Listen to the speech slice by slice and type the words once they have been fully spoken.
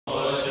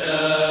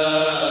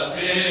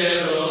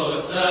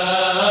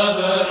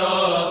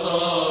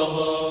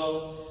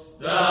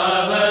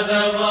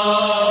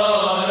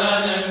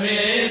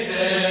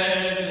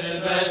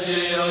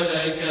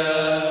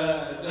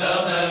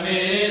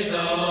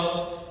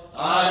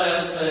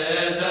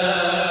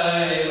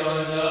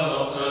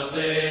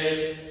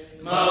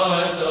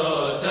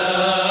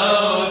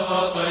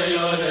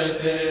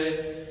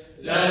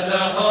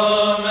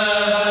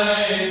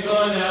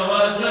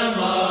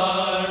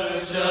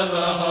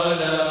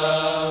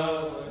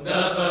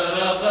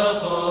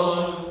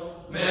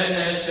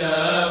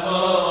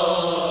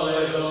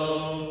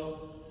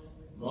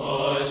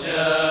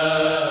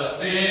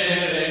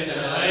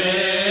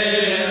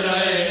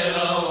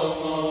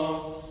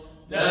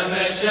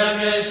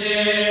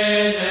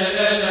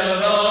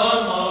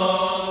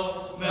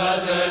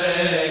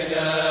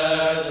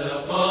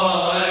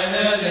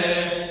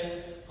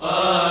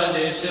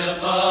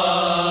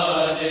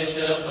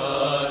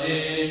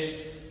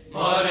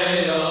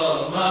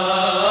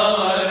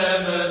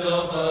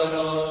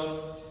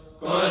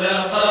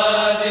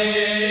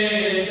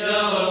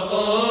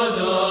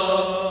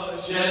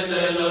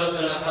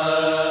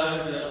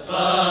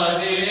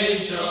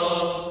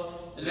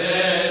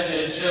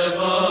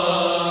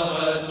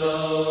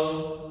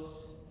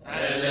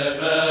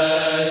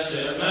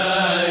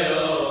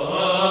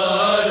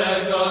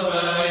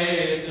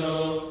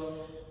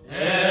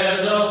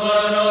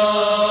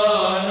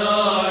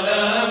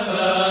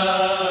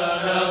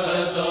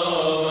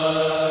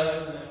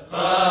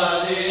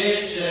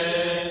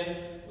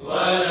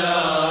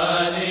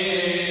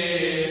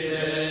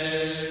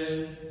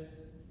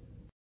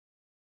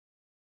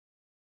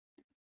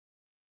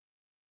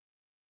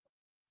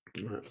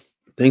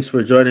Thanks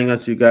for joining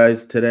us, you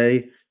guys,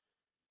 today.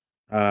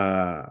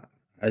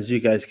 As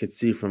you guys could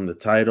see from the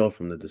title,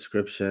 from the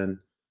description,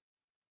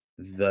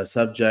 the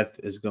subject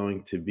is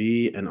going to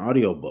be an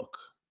audiobook.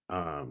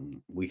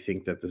 We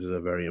think that this is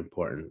a very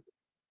important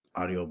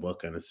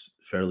audiobook and it's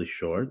fairly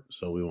short,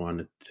 so we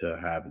wanted to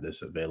have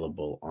this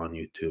available on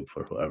YouTube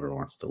for whoever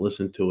wants to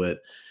listen to it.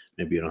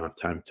 Maybe you don't have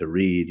time to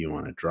read, you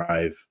want to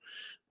drive,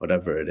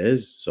 whatever it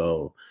is.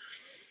 So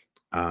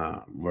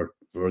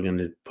we're going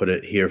to put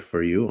it here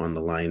for you on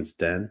the Lion's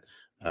Den.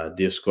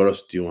 Dioscoros,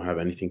 do you have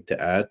anything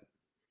to add?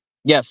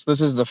 Yes,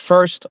 this is the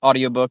first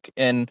audiobook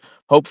in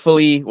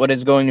hopefully what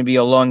is going to be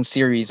a long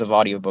series of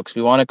audiobooks.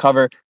 We want to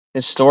cover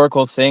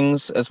historical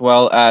things as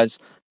well as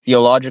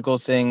theological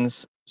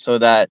things so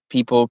that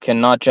people can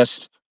not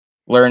just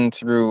learn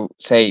through,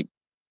 say,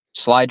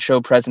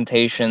 slideshow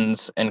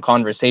presentations and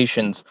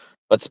conversations,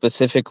 but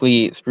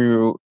specifically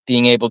through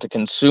being able to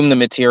consume the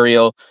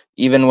material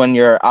even when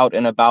you're out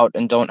and about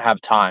and don't have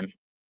time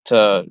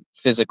to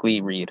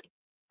physically read.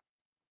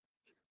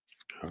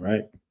 All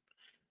right.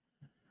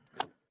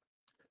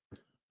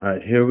 All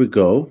right, here we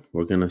go.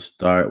 We're going to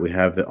start. We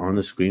have it on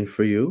the screen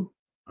for you.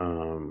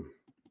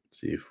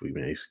 See if we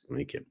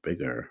make it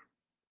bigger.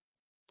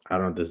 I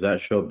don't know, does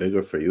that show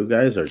bigger for you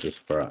guys or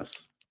just for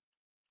us?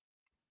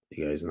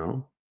 You guys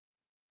know?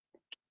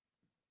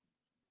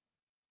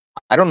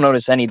 I don't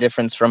notice any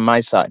difference from my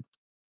side.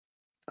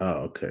 Oh,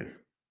 okay.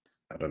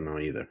 I don't know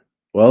either.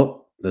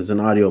 Well, there's an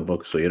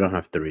audiobook, so you don't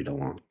have to read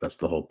along. That's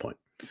the whole point.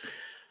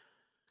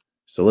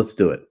 So let's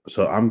do it.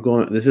 So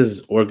this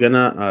is,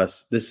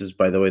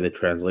 by the way, the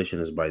translation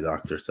is by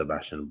Dr.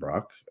 Sebastian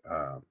Brock.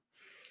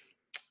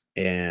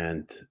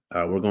 And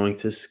we're going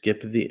to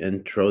skip the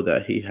intro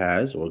that he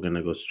has. We're going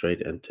to go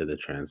straight into the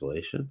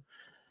translation.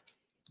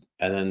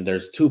 And then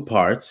there's two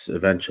parts.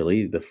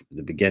 Eventually, the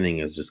beginning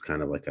is just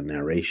kind of like a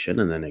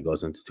narration, and then it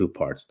goes into two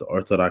parts, the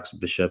Orthodox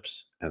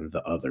bishops and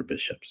the other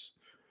bishops.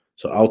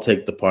 So I'll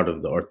take the part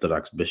of the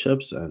Orthodox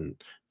bishops,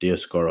 and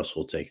Dioscoros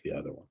will take the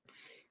other one.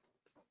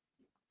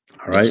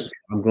 All right. Yes.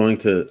 So I'm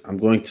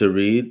going to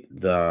read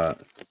the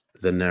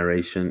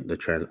narration,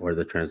 where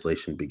the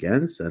translation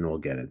begins, and we'll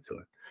get into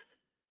it.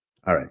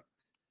 All right.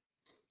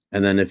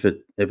 And then if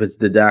it's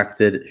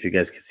didacted, if you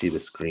guys can see the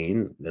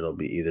screen, it'll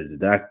be either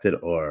didacted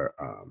or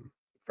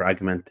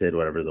fragmented,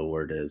 whatever the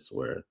word is,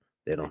 where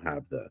they don't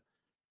have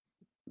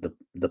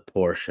the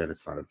portion,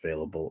 it's not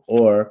available.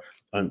 Or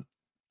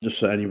just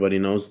so anybody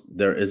knows,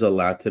 there is a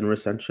Latin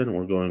recension.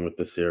 We're going with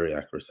the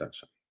Syriac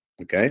recension.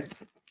 Okay.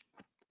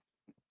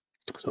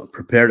 So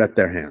prepared at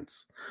their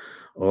hands.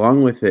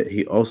 Along with it,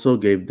 he also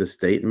gave the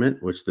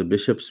statement which the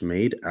bishops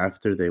made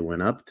after they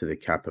went up to the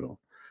capital.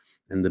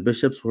 And the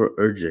bishops were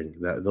urging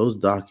that those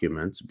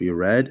documents be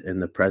read in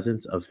the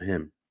presence of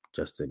him,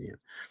 Justinian,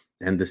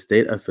 and the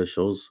state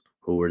officials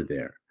who were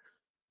there.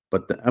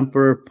 But the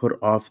emperor put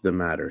off the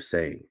matter,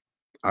 saying,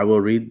 I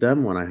will read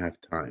them when I have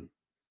time.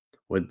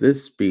 With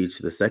this speech,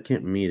 the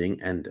second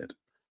meeting ended.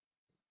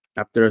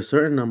 After a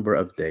certain number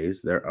of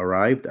days, there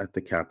arrived at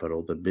the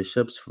capital the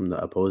bishops from the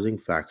opposing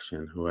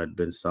faction who had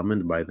been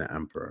summoned by the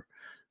emperor.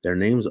 Their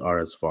names are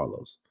as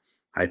follows: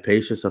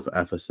 Hypatius of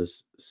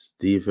Ephesus,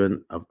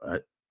 Stephen of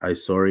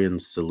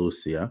Isaurian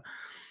Seleucia,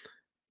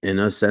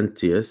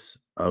 Innocentius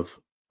of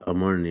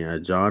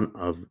Amornia, John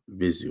of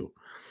Visu.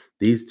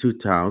 These two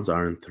towns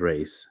are in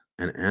Thrace,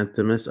 and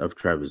Anthemus of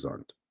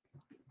Trebizond.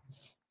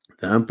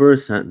 The emperor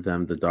sent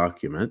them the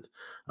document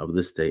of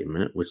the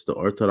statement which the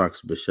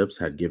Orthodox bishops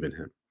had given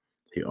him.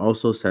 He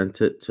also sent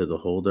it to the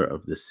holder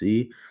of the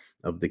see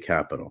of the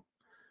capital.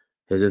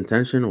 His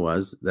intention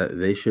was that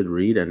they should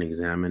read and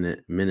examine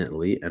it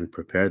minutely and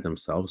prepare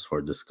themselves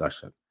for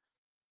discussion.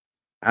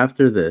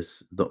 After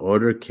this, the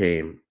order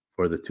came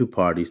for the two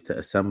parties to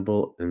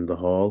assemble in the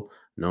hall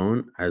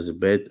known as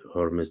Beit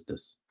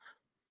Hormizdas,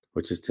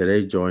 which is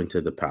today joined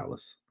to the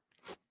palace.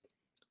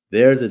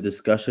 There, the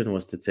discussion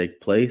was to take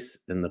place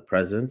in the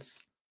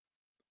presence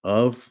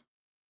of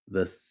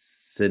the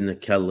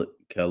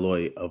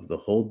Synekaloi of the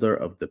holder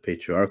of the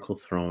patriarchal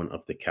throne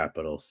of the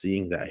capital,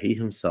 seeing that he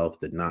himself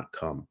did not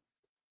come.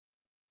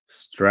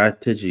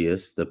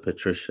 Strategius, the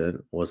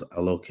patrician, was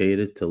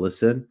allocated to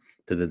listen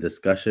to the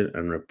discussion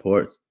and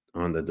report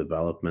on the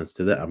developments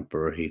to the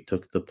emperor. He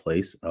took the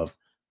place of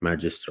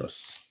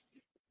magistros.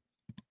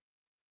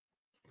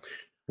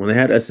 When they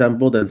had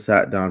assembled and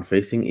sat down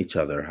facing each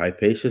other,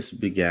 Hypatius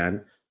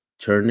began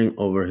turning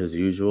over his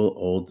usual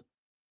old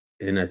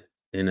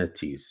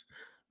inities,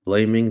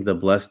 blaming the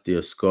blessed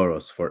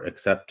Dioscoros for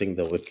accepting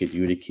the wicked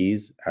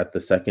Eutyches at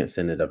the second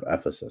synod of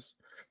Ephesus.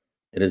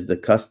 It is the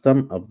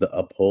custom of the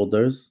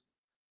upholders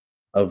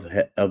of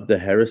the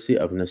heresy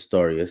of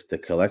Nestorius to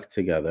collect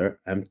together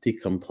empty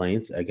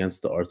complaints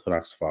against the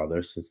Orthodox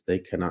fathers, since they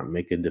cannot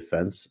make a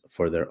defense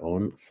for their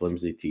own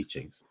flimsy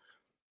teachings.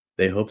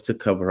 They hope to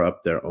cover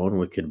up their own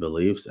wicked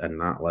beliefs and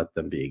not let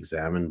them be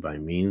examined by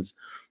means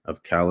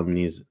of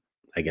calumnies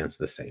against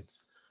the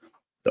saints.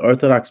 The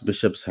Orthodox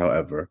bishops,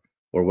 however,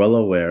 were well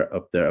aware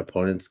of their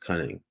opponents'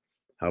 cunning,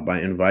 how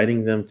by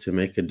inviting them to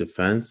make a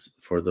defense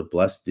for the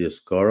blessed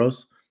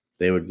Dioscoros,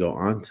 they would go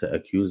on to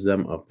accuse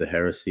them of the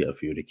heresy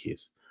of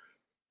Eutyches.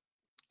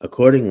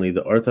 Accordingly,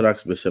 the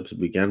Orthodox bishops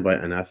began by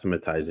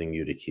anathematizing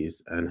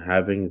Eutyches, and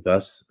having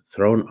thus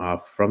thrown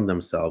off from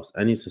themselves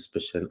any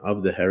suspicion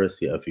of the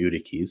heresy of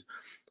Eutyches,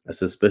 a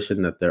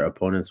suspicion that their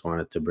opponents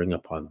wanted to bring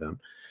upon them,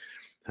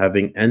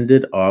 having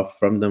ended off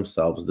from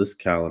themselves this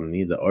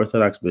calumny, the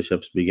Orthodox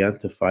bishops began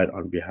to fight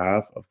on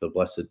behalf of the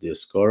blessed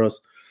Dioscoros,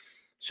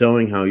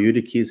 showing how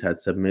Eutyches had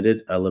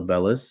submitted a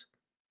libellus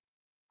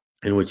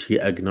in which he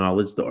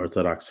acknowledged the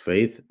Orthodox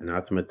faith,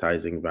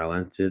 anathematizing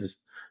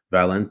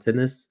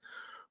Valentinus,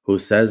 who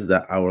says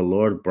that our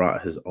Lord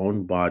brought his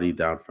own body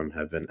down from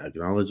heaven,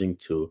 acknowledging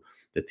too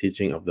the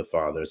teaching of the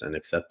fathers and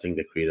accepting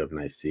the Creed of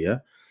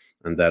Nicaea,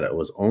 and that it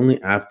was only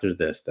after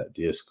this that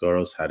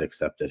Dioscoros had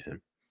accepted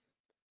him.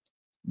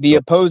 The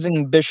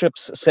opposing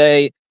bishops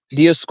say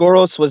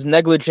Dioscoros was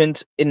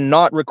negligent in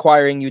not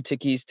requiring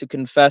Eutyches to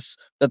confess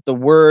that the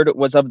Word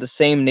was of the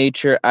same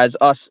nature as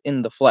us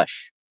in the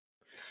flesh.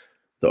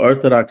 The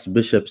Orthodox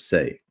bishops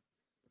say,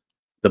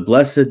 the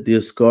blessed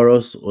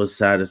Dioscoros was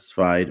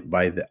satisfied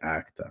by the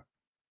Acta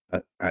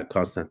at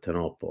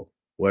Constantinople,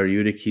 where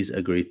Eutyches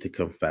agreed to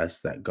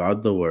confess that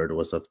God the Word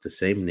was of the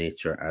same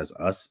nature as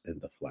us in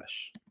the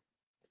flesh.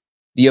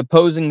 The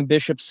opposing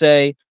bishops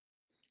say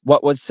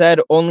what was said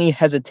only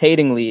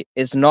hesitatingly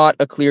is not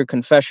a clear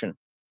confession.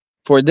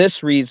 For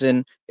this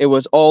reason, it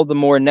was all the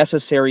more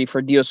necessary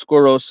for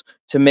Dioscoros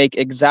to make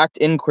exact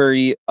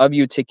inquiry of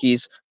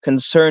Eutyches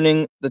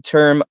concerning the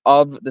term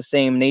of the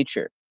same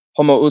nature,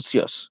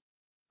 homoousios.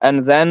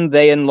 And then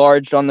they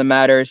enlarged on the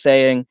matter,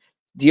 saying,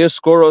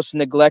 Dioscoros'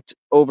 neglect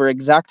over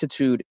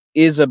exactitude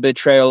is a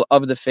betrayal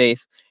of the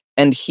faith,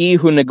 and he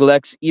who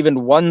neglects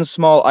even one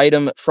small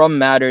item from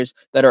matters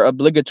that are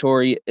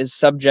obligatory is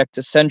subject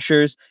to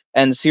censures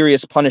and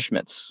serious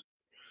punishments.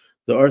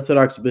 The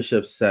Orthodox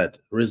bishops said,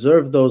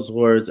 reserve those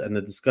words and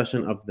the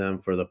discussion of them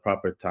for the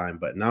proper time,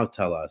 but now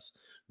tell us,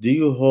 do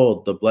you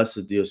hold the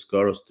blessed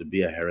Dioscoros to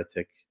be a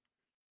heretic?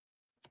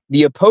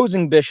 The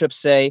opposing bishops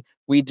say,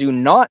 we do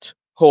not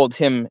hold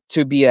him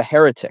to be a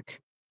heretic,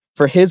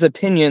 for his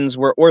opinions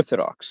were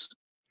orthodox,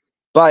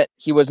 but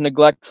he was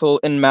neglectful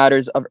in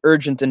matters of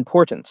urgent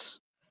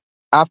importance.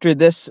 After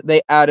this,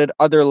 they added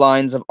other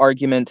lines of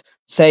argument,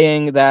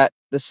 saying that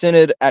the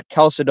synod at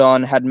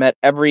Chalcedon had met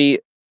every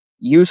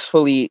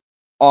usefully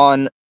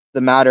on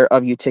the matter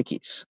of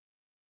Eutyches.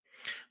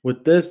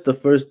 With this, the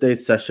first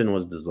day's session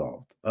was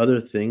dissolved. Other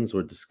things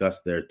were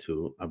discussed there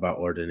too, about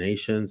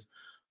ordinations.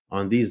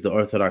 On these, the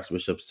Orthodox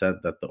bishops said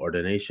that the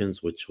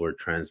ordinations which were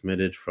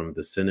transmitted from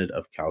the Synod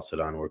of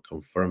Chalcedon were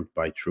confirmed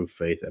by true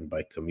faith and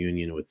by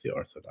communion with the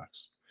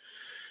Orthodox.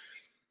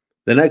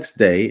 The next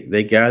day,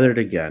 they gathered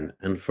again,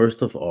 and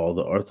first of all,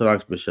 the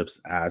Orthodox bishops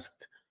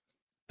asked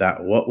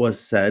that what was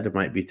said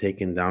might be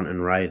taken down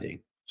in writing,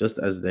 just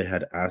as they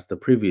had asked the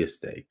previous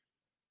day,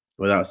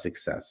 without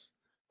success.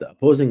 The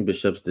opposing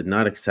bishops did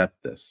not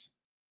accept this.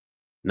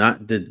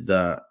 Not did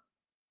the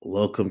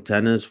locum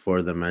tenens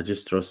for the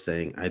magistros,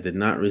 saying, I did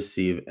not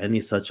receive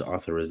any such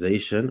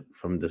authorization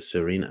from the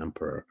Syrian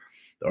emperor.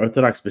 The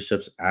Orthodox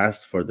bishops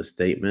asked for the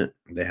statement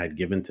they had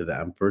given to the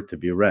emperor to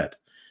be read.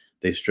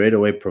 They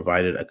straightway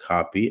provided a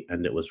copy,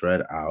 and it was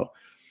read out.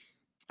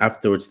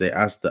 Afterwards, they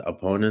asked the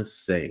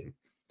opponents, saying,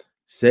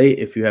 say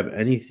if you have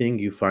anything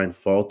you find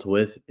fault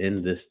with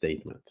in this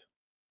statement.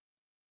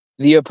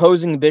 The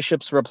opposing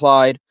bishops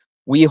replied,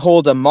 we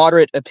hold a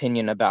moderate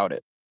opinion about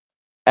it.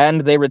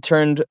 And they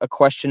returned a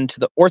question to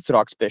the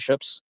Orthodox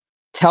bishops,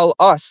 tell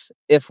us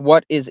if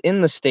what is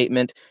in the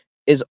statement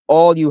is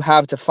all you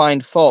have to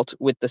find fault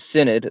with the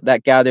synod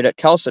that gathered at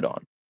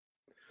Chalcedon.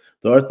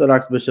 The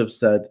Orthodox bishops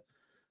said,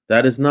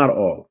 that is not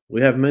all.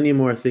 We have many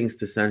more things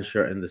to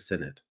censure in the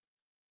synod.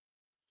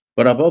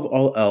 But above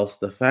all else,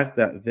 the fact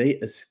that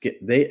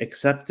they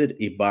accepted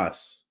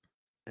Ibas,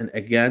 and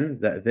again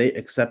that they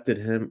accepted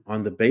him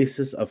on the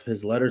basis of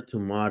his letter to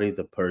Mari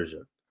the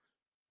Persian,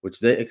 which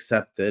they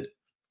accepted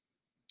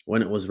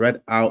when it was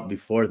read out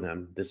before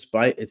them,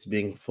 despite its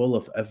being full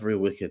of every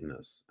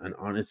wickedness, and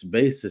on its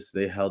basis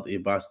they held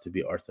Ibas to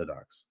be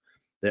orthodox.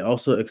 They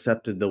also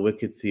accepted the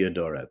wicked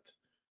Theodoret,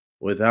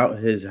 without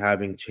his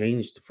having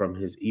changed from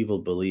his evil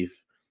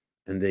belief,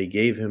 and they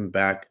gave him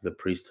back the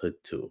priesthood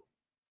too.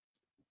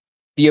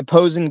 The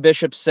opposing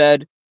bishop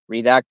said,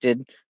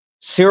 redacted,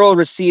 Cyril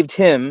received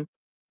him,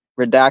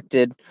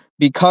 redacted,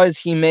 because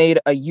he made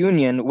a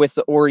union with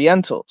the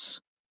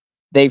Orientals.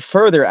 They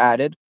further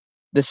added,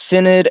 the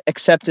synod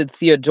accepted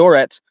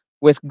Theodoret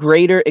with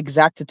greater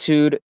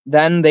exactitude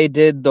than they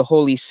did the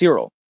Holy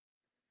Cyril.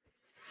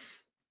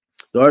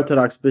 The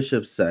Orthodox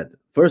bishops said,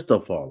 first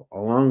of all,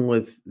 along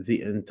with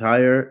the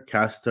entire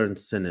Castern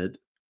Synod,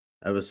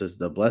 Ephesus,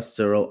 the blessed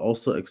Cyril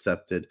also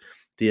accepted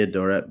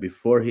Theodoret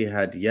before he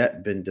had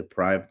yet been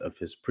deprived of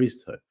his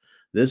priesthood.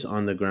 This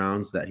on the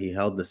grounds that he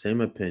held the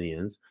same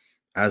opinions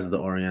as the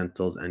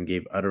Orientals and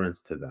gave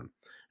utterance to them,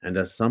 and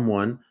as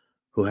someone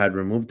who had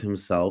removed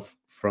himself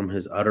from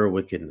his utter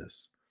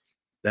wickedness.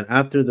 Then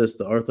after this,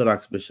 the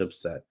Orthodox bishop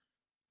said,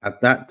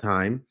 at that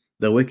time,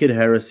 the wicked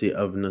heresy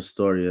of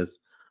Nestorius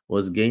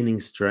was gaining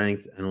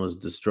strength and was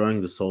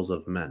destroying the souls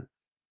of men,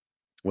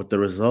 with the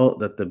result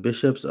that the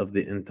bishops of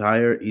the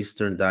entire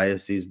Eastern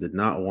Diocese did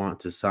not want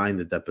to sign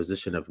the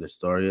deposition of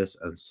Nestorius,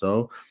 and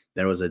so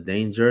there was a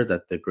danger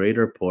that the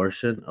greater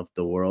portion of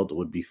the world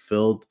would be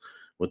filled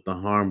with the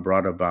harm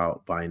brought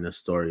about by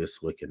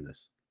Nestorius'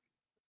 wickedness.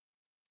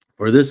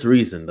 For this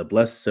reason, the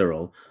blessed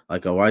Cyril,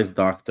 like a wise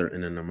doctor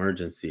in an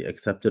emergency,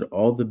 accepted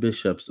all the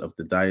bishops of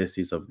the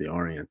Diocese of the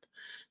Orient,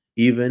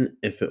 even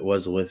if it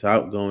was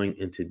without going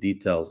into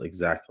details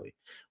exactly,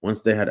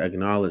 once they had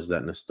acknowledged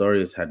that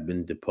Nestorius had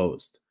been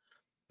deposed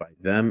by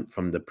them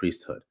from the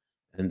priesthood,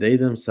 and they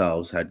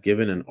themselves had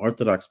given an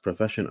orthodox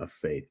profession of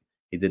faith.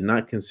 He did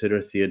not consider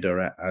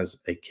Theodoret as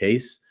a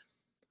case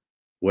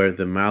where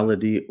the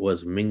malady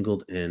was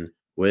mingled in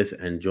with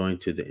and joined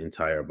to the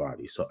entire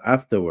body. So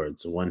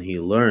afterwards, when he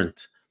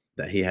learned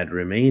that he had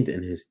remained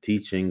in his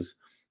teachings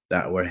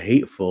that were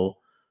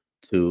hateful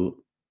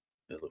to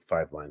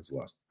 5 lines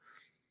lost,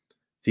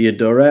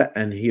 Theodoret,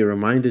 and he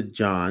reminded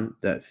John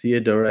that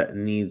Theodoret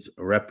needs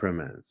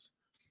reprimands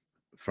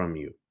from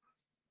you.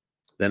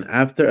 Then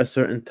after a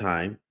certain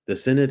time, the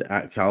synod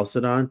at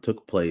Chalcedon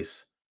took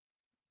place,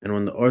 and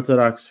when the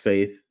Orthodox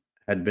faith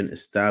had been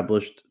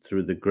established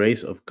through the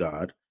grace of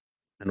God,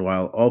 and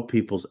while all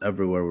peoples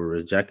everywhere were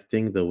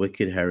rejecting the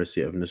wicked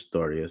heresy of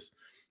Nestorius,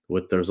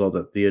 with the result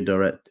that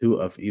Theodoret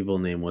too of evil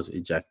name was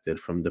ejected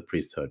from the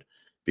priesthood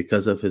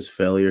because of his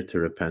failure to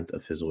repent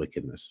of his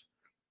wickedness.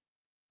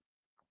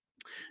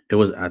 It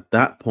was at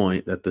that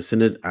point that the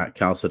synod at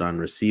Chalcedon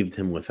received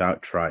him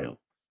without trial,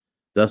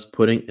 thus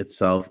putting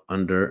itself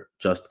under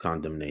just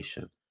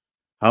condemnation.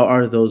 How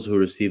are those who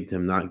received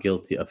him not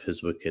guilty of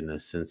his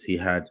wickedness,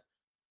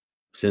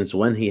 since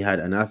when he had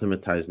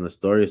anathematized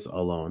Nestorius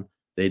alone,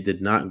 they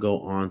did not go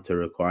on to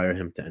require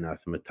him to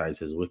anathematize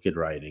his wicked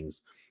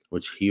writings,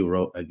 which he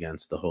wrote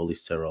against the Holy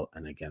Cyril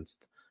and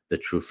against the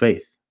true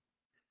faith?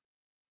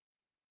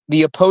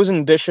 The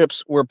opposing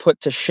bishops were put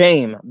to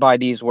shame by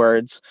these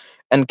words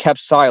and kept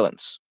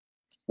silence,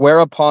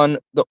 whereupon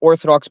the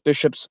Orthodox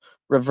bishops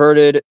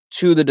reverted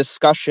to the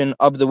discussion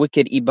of the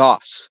wicked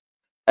Ibas,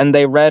 and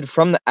they read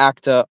from the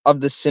acta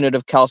of the Synod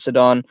of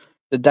Chalcedon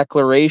the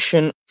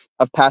declaration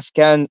of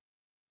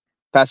Pascasianus,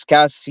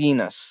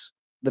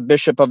 the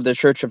bishop of the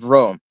Church of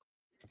Rome.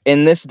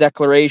 In this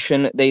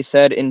declaration, they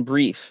said in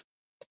brief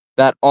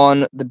that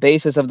on the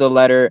basis of the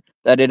letter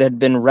that it had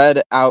been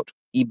read out,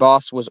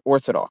 Ibas was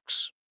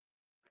Orthodox.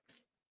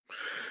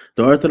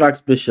 The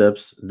Orthodox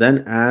bishops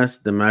then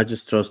asked the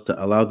magistros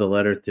to allow the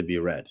letter to be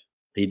read.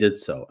 He did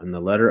so, and the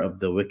letter of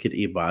the wicked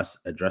Ibas,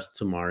 addressed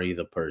to Mari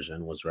the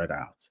Persian, was read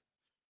out.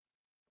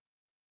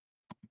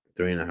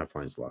 3.5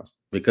 points lost,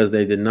 because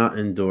they did not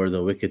endure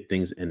the wicked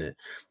things in it.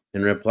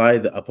 In reply,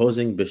 the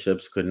opposing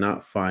bishops could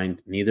not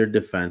find neither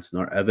defense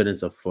nor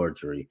evidence of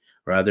forgery.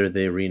 Rather,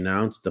 they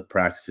renounced the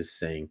praxis,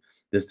 saying,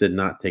 this did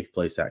not take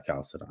place at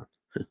Chalcedon.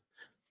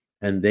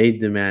 And they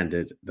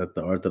demanded that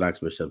the Orthodox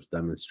bishops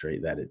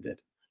demonstrate that it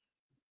did.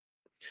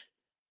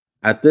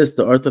 At this,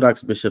 the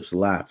Orthodox bishops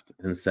laughed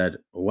and said,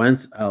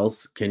 whence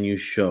else can you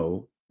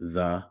show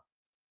that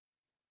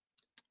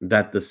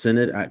the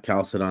synod at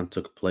Chalcedon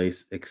took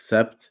place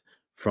except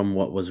from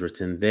what was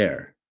written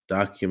there,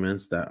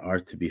 documents that are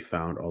to be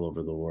found all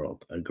over the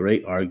world? A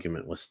great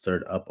argument was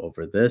stirred up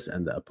over this,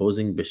 and the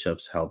opposing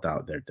bishops held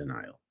out their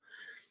denial.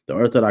 The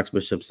Orthodox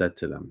bishop said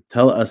to them,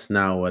 tell us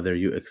now whether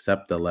you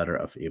accept the letter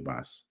of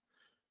Ibas.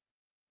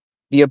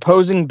 The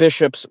opposing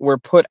bishops were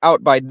put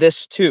out by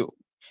this too,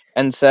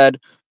 and said,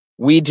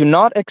 we do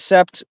not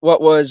accept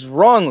what was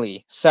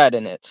wrongly said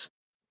in it.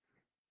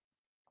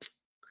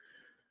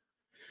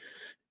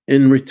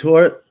 In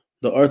retort,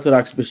 the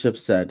Orthodox bishop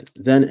said,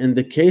 then in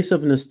the case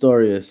of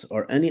Nestorius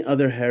or any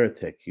other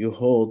heretic, you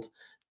hold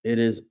it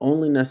is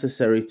only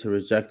necessary to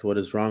reject what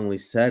is wrongly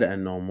said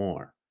and no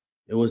more.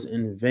 It was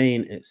in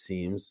vain, it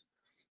seems,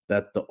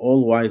 that the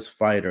all-wise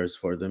fighters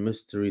for the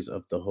mysteries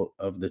of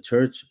the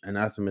church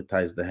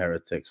anathematized the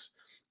heretics,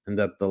 and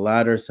that the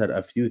latter said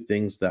a few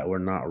things that were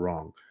not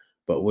wrong,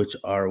 but which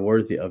are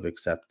worthy of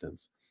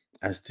acceptance.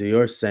 As to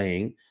your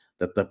saying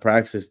that the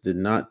praxis did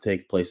not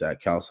take place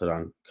at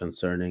Chalcedon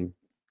concerning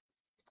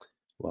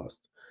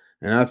Lost.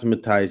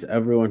 Anathematize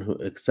everyone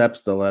who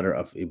accepts the letter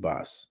of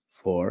Ibas.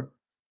 4.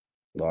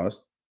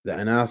 Lost. The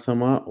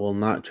anathema will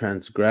not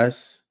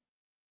transgress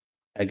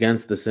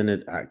against the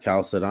synod at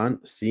Chalcedon,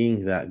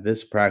 seeing that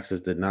this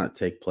praxis did not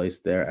take place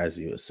there as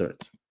you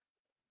assert.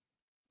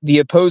 The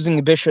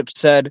opposing bishops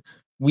said,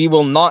 "We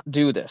will not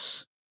do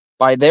this."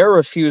 By their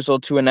refusal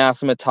to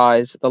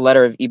anathematize the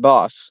letter of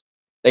Ibas,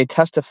 they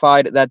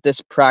testified that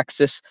this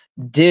praxis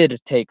did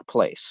take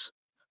place,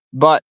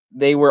 but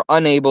they were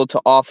unable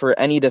to offer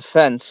any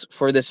defense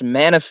for this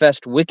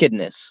manifest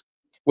wickedness,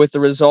 with the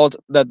result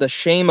that the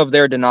shame of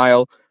their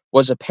denial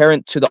was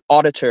apparent to the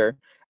auditor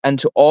and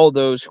to all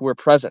those who were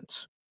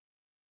present.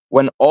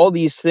 When all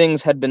these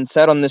things had been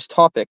said on this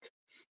topic,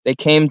 they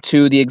came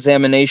to the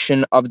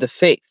examination of the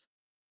faith.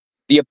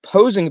 The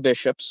opposing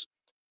bishops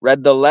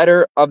read the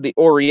letter of the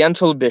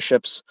Oriental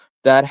bishops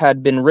that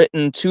had been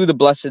written to the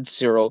blessed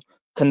Cyril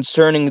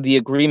concerning the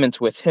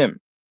agreement with him.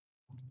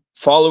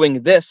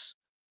 Following this,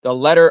 the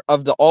letter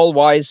of the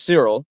all-wise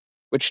Cyril,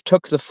 which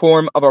took the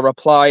form of a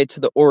reply to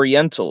the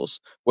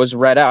Orientals, was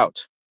read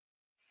out.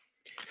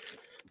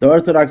 The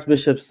Orthodox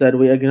bishops said,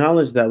 "We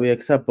acknowledge that we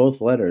accept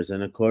both letters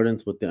in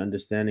accordance with the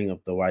understanding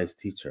of the wise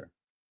teacher."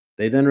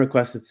 They then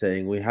requested,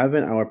 saying, "We have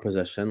in our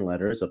possession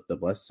letters of the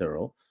blessed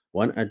Cyril,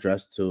 one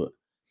addressed to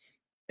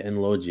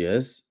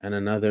Enlogius and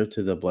another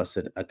to the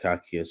blessed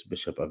Acacius,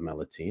 bishop of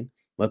Melitene.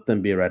 Let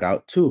them be read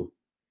out too."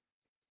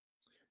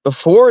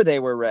 Before they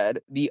were read,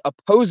 the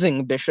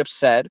opposing bishops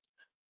said,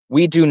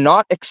 "We do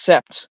not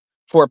accept,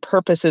 for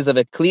purposes of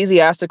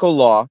ecclesiastical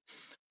law,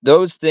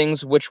 those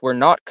things which were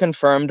not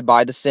confirmed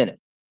by the synod."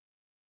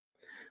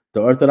 The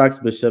Orthodox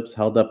bishops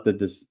held up the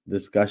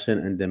discussion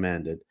and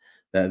demanded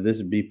that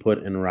this be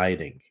put in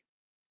writing,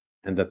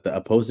 and that the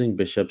opposing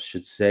bishops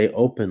should say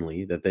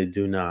openly that they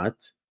do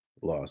not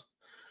lost,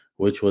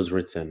 which was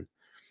written.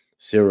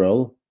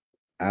 Cyril,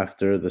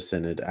 after the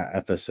synod at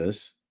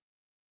Ephesus,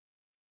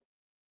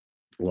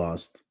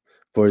 lost.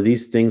 For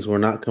these things were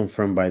not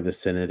confirmed by the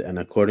synod, and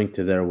according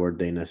to their word,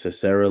 they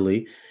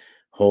necessarily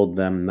hold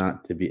them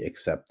not to be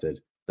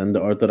accepted. Then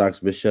the Orthodox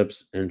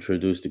bishops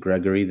introduced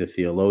Gregory the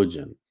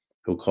theologian,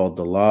 who called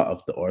the law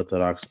of the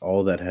Orthodox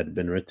all that had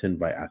been written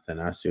by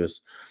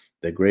Athanasius,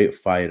 the great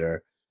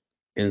fighter,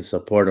 in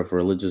support of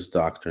religious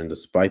doctrine,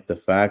 despite the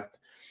fact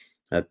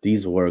that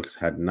these works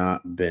had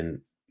not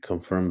been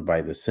confirmed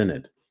by the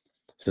synod,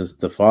 since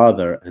the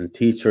father and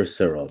teacher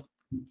Cyril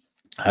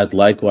had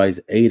likewise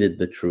aided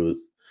the truth.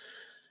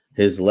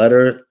 His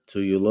letter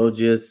to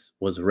Eulogius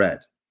was read.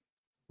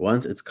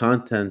 Once its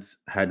contents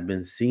had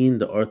been seen,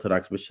 the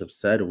Orthodox bishops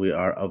said, "We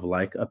are of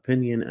like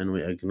opinion, and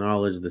we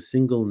acknowledge the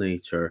single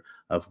nature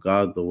of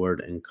God the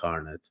Word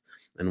incarnate,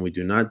 and we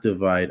do not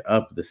divide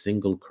up the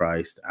single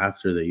Christ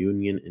after the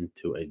union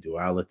into a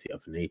duality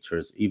of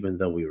natures, even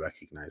though we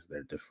recognize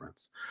their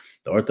difference."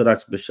 The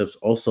Orthodox bishops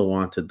also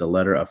wanted the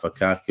letter of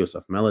Acacius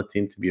of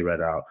Melitene to be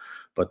read out,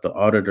 but the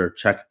auditor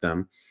checked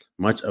them.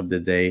 Much of the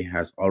day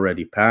has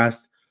already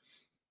passed,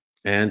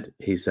 and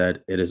he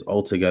said it is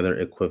altogether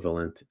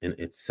equivalent in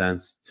its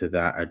sense to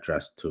that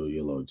addressed to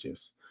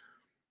Eulogius.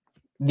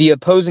 The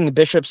opposing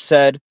bishops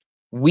said,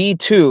 "We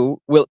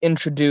too will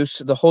introduce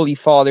the Holy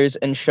Fathers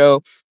and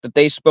show that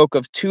they spoke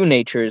of two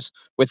natures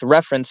with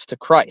reference to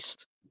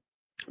Christ."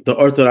 The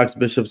Orthodox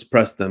bishops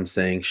pressed them,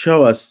 saying,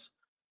 "Show us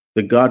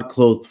the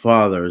God-clothed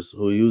fathers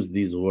who used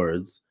these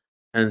words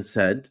and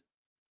said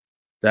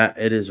that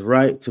it is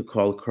right to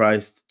call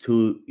Christ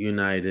two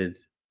united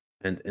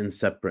and in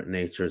separate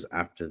natures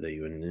after the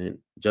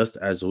union, just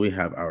as we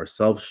have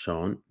ourselves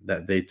shown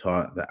that they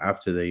taught that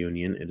after the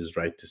union it is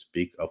right to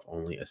speak of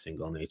only a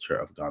single nature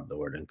of God the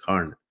Word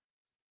incarnate."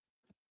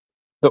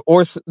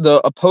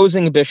 The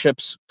opposing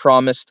bishops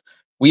promised,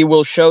 "We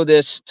will show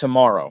this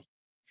tomorrow."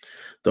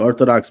 The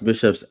Orthodox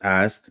bishops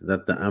asked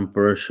that the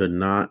emperor should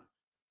not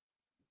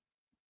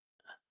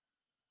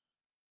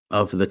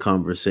of the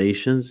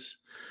conversations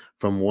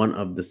from one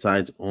of the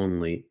sides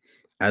only,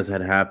 as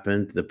had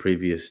happened the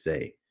previous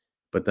day,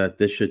 but that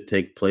this should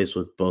take place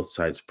with both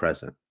sides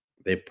present.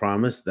 They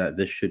promised that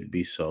this should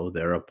be so.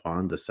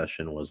 Thereupon, the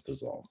session was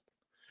dissolved.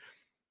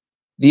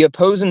 The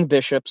opposing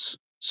bishops,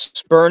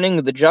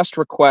 spurning the just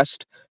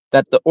request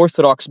that the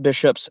Orthodox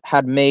bishops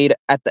had made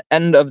at the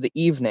end of the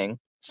evening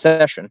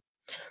session,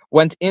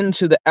 went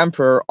into the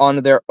emperor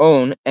on their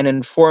own and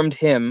informed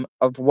him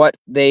of what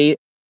they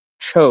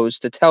chose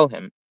to tell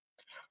him.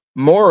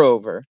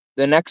 Moreover,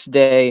 the next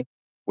day,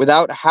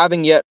 without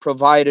having yet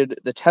provided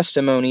the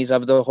testimonies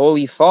of the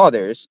Holy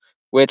Fathers,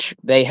 which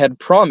they had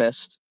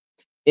promised,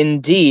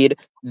 indeed,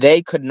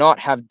 they could not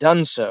have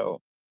done so,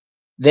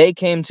 they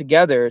came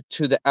together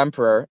to the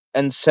emperor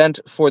and sent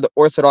for the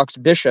Orthodox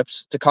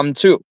bishops to come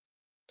too.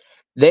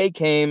 They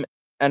came,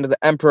 and the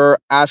emperor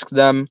asked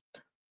them,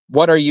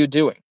 "What are you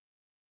doing?"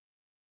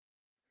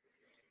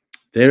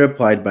 They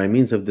replied, "By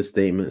means of the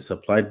statement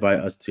supplied by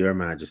us to your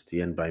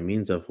majesty, and by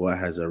means of what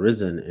has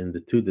arisen in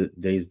the 2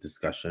 days'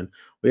 discussion,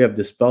 we have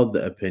dispelled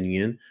the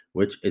opinion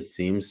which it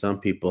seems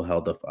some people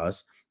held of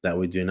us, that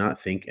we do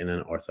not think in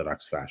an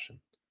orthodox fashion."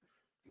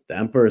 The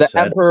emperor The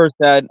said, emperor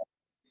said,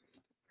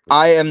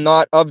 I am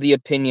not of the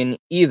opinion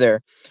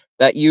either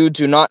that you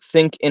do not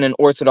think in an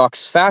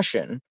orthodox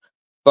fashion,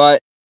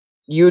 but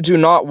you do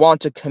not want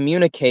to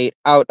communicate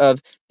out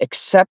of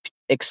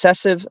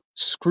excessive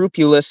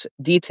scrupulous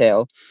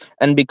detail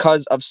and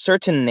because of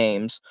certain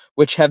names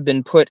which have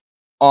been put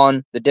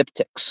on the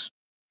diptychs.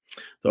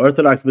 The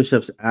Orthodox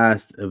bishops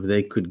asked if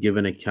they could give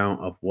an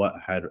account of what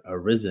had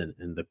arisen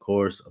in the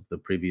course of the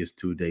previous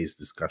 2 days'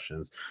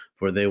 discussions,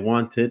 for they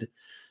wanted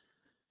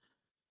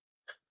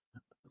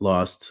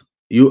lost.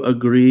 You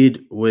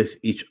agreed with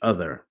each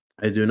other.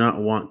 I do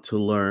not want to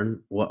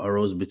learn what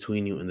arose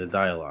between you in the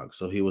dialogue.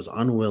 So he was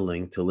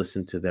unwilling to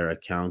listen to their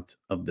account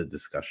of the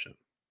discussion.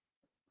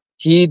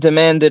 He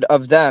demanded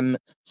of them,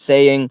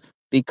 saying,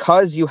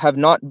 because you have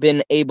not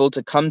been able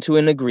to come to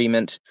an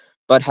agreement,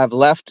 but have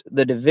left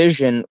the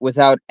division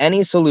without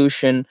any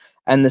solution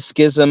and the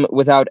schism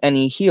without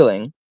any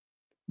healing,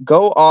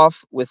 go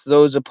off with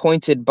those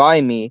appointed by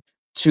me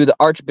to the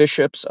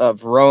archbishops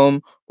of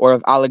Rome or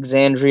of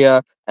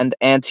Alexandria and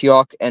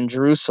Antioch and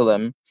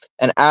Jerusalem,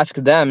 and ask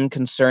them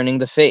concerning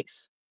the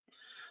faith.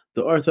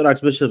 The Orthodox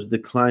bishops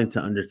declined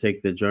to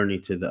undertake the journey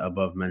to the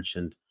above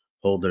mentioned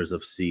holders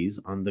of sees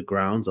on the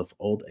grounds of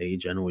old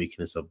age and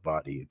weakness of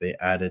body. They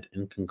added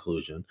in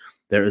conclusion,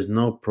 there is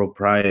no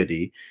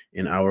propriety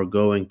in our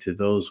going to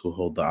those who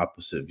hold the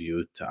opposite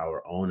view to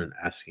our own and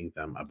asking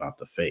them about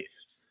the faith.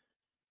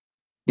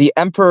 The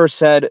emperor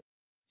said,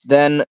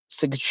 then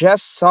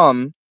suggest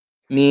some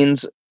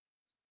means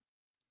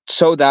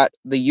so that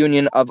the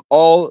union of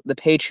all the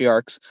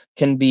patriarchs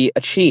can be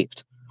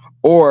achieved,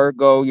 or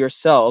go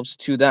yourselves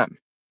to them.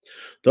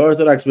 The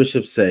Orthodox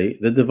bishops say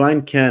the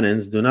divine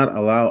canons do not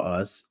allow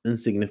us,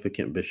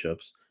 insignificant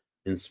bishops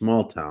in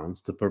small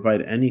towns, to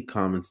provide any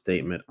common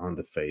statement on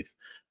the faith.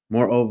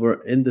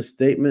 Moreover, in the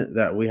statement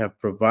that we have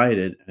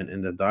provided and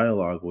in the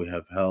dialogue we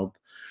have held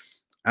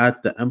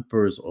at the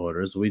emperor's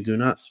orders, we do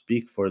not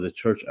speak for the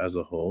church as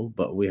a whole,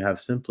 but we have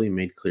simply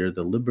made clear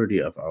the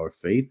liberty of our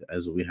faith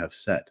as we have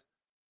said.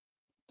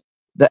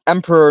 The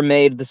emperor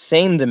made the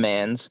same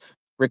demands,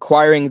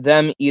 requiring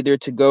them either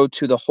to go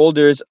to the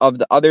holders of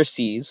the other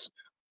sees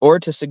or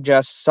to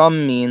suggest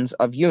some means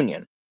of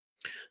union.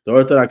 The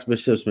Orthodox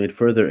bishops made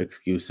further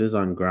excuses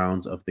on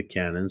grounds of the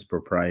canons,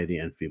 propriety,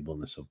 and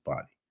feebleness of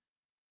body.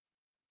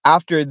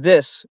 After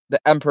this, the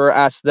emperor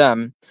asked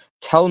them,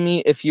 tell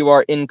me if you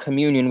are in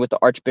communion with the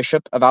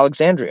Archbishop of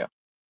Alexandria.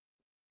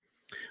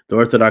 The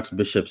Orthodox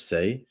bishops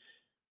say,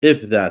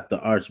 if that the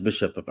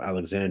Archbishop of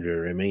Alexandria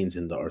remains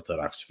in the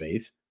Orthodox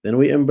faith, then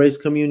we embrace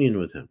communion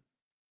with him.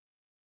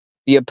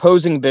 The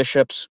opposing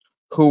bishops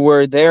who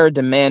were there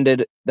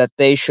demanded that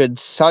they should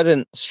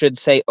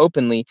say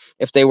openly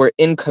if they were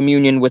in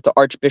communion with the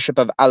Archbishop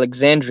of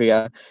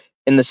Alexandria,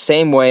 in the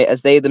same way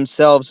as they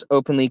themselves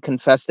openly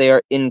confess they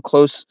are in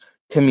close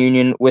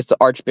communion with the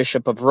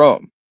Archbishop of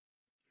Rome.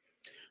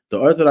 The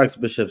Orthodox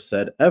bishop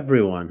said,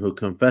 everyone who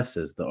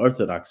confesses the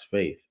Orthodox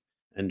faith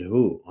and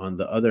who, on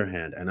the other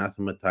hand,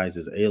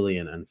 anathematizes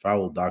alien and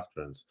foul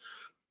doctrines,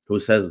 who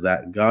says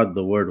that God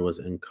the Word was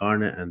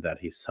incarnate and that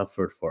he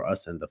suffered for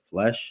us in the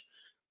flesh,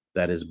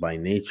 that is by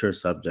nature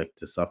subject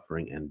to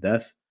suffering and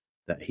death,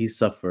 that he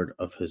suffered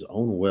of his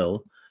own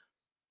will,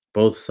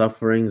 both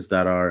sufferings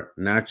that are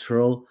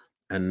natural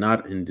and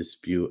not in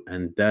dispute,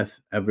 and death,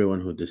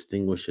 everyone who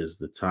distinguishes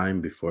the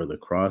time before the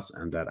cross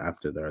and that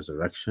after the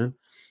resurrection,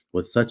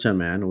 with such a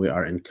man we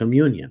are in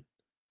communion.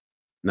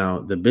 Now,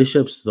 the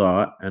bishops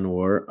thought and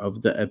were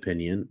of the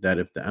opinion that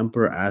if the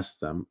emperor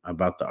asked them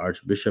about the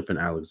archbishop in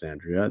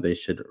Alexandria, they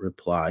should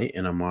reply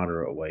in a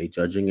moderate way,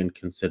 judging and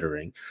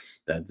considering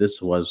that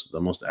this was the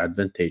most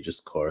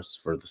advantageous course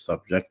for the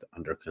subject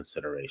under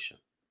consideration.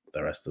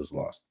 The rest is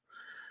lost.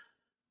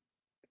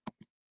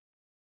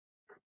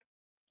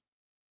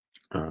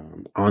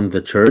 On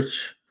the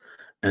church,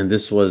 and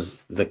this was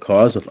the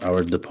cause of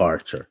our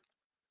departure,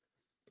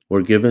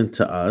 were given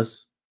to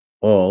us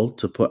all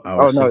to put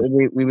our. Oh no,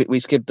 we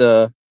skipped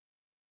the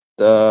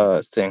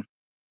thing.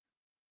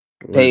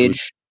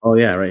 Page. Oh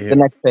yeah, right here. The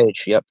next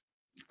page. Yep.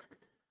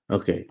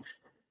 Okay.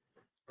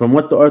 From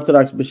what the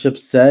Orthodox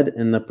bishops said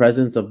in the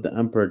presence of the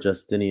Emperor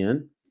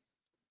Justinian,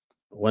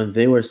 when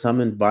they were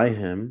summoned by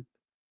him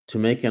to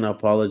make an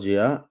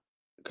apologia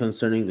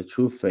concerning the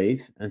true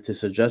faith and to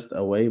suggest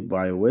a way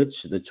by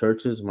which the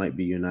churches might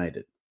be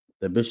united.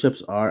 The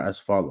bishops are as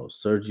follows: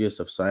 Sergius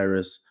of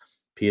Cyrus,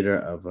 Peter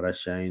of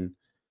Rashain,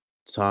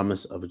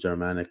 Thomas of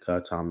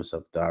Germanica, Thomas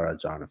of Dara,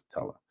 John of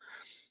Tella.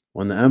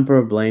 When the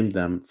emperor blamed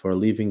them for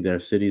leaving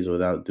their cities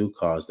without due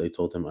cause, they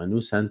told him, a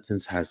new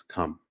sentence has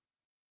come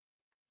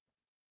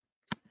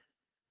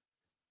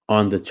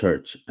on the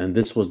church, and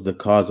this was the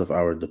cause of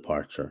our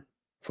departure.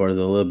 For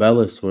the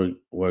libellists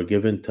were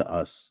given to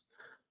us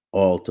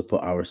all to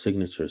put our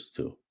signatures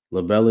to,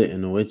 libelli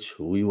in which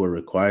we were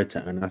required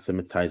to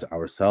anathematize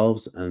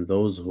ourselves and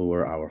those who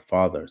were our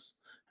fathers,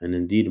 and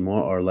indeed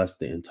more or less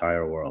the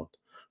entire world.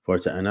 For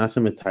to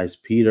anathematize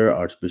Peter,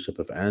 Archbishop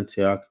of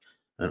Antioch,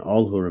 and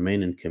all who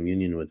remain in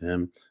communion with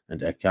him,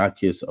 and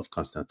Acacius of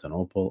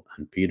Constantinople,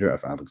 and Peter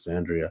of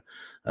Alexandria,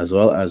 as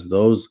well as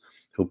those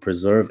who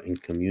persevere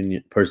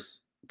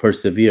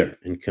persevere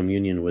in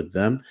communion with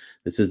them,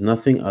 this is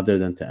nothing other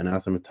than to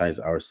anathematize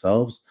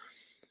ourselves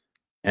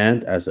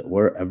and, as it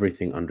were,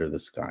 everything under the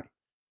sky.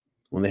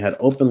 When they had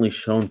openly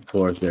shown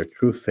forth their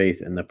true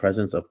faith in the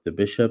presence of the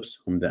bishops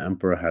whom the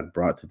emperor had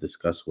brought to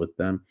discuss with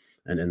them,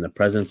 and in the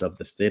presence of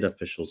the state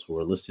officials who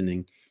were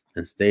listening,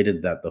 and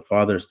stated that the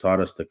fathers taught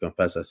us to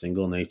confess a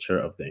single nature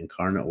of the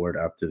incarnate word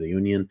after the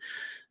union,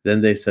 then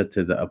they said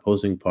to the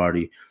opposing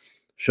party,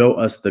 "Show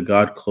us the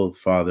God-clothed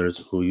fathers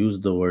who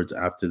used the words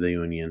after the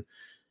union.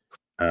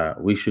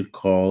 We should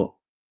call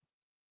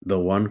the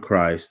one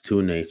Christ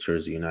two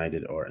natures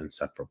united or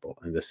inseparable,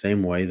 in the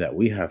same way that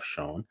we have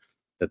shown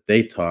that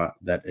they taught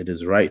that it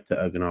is right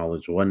to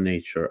acknowledge one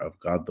nature of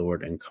God the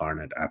Word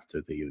incarnate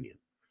after the union."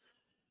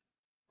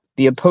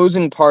 The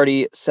opposing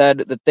party said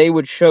that they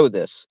would show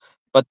this,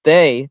 but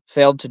they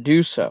failed to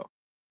do so.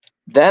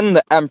 Then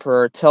the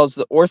emperor tells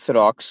the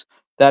Orthodox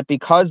that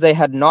because they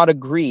had not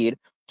agreed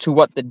to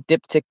what the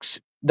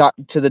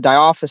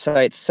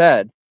Diophysites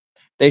said,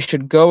 they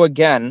should go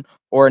again,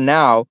 or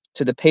now,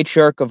 to the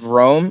Patriarch of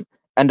Rome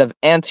and of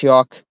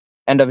Antioch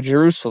and of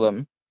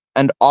Jerusalem,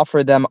 and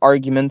offer them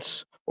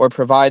arguments or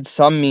provide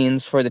some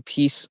means for the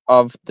peace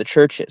of the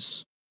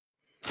churches.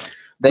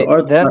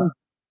 The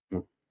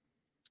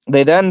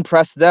They then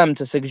pressed them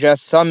to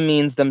suggest some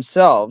means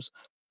themselves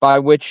by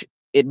which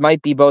it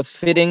might be both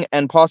fitting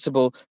and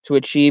possible to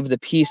achieve the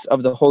peace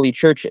of the holy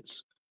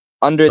churches.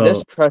 Under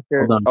this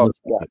pressure, hold on,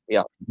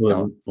 yeah.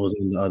 What was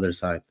on the other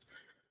side?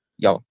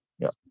 Yeah.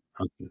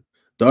 Okay.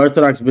 The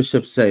Orthodox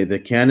bishops say the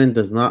canon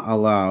does not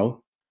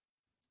allow.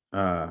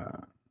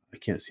 I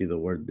can't see the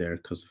word there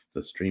because of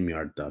the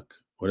StreamYard duck.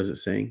 What is it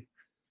saying?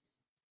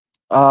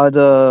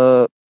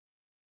 The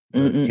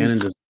canon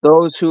does.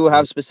 Those who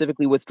have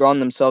specifically withdrawn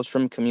themselves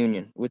from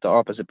communion with the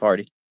opposite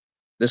party.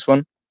 This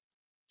one?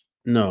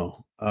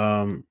 No.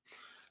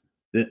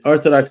 The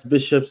Orthodox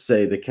bishops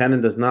say the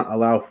canon does not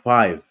allow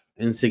 5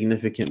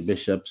 insignificant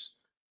bishops,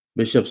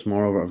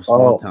 moreover of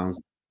small towns,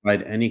 to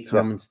provide any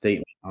common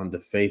statement on the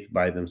faith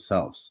by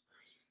themselves.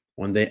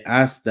 When they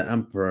asked the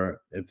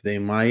emperor if they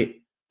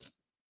might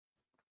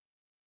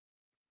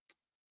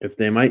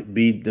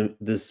be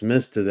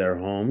dismissed to their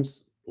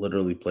homes,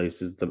 literally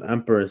places, the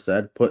emperor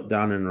said, "Put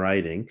down in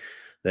writing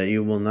that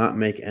you will not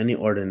make any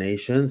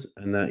ordinations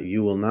and that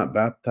you will not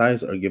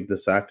baptize or give the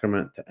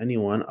sacrament to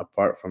anyone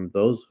apart from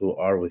those who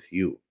are with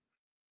you."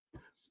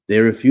 They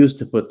refused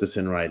to put this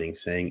in writing,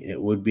 saying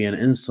it would be an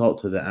insult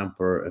to the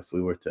emperor if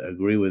we were to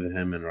agree with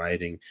him in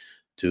writing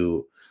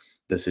to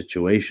the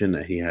situation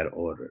that he had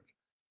ordered.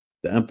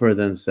 The emperor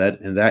then said,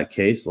 "In that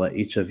case, let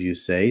each of you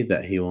say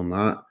that he will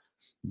not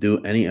do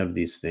any of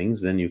these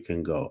things, then you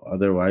can go.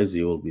 Otherwise,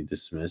 you will be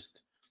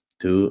dismissed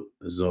to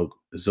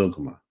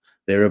Zogma."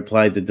 They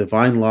replied, "The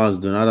divine laws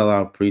do not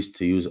allow priests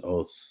to use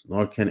oaths,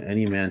 nor can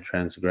any man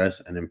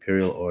transgress an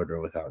imperial order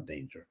without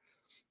danger."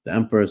 The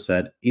emperor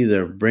said,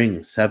 "Either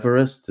bring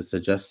Severus to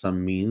suggest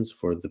some means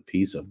for the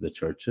peace of the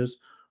churches,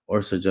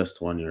 or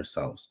suggest one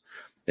yourselves."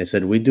 They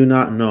said, "We do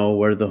not know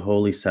where the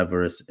holy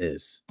Severus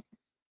is."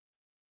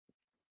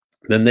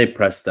 Then they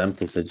pressed them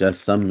to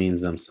suggest some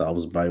means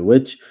themselves by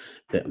which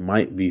it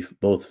might be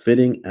both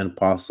fitting and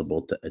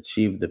possible to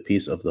achieve the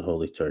peace of the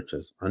holy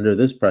churches. Under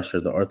this pressure,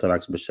 the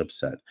Orthodox bishops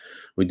said,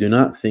 "We do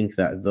not think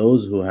that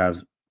those who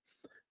have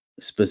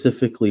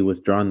specifically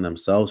withdrawn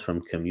themselves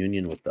from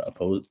communion with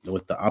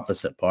the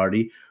opposite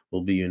party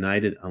will be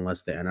united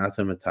unless they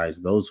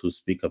anathematize those who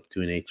speak of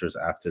two natures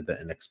after the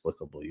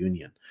inexplicable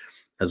union,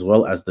 as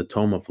well as the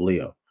tome of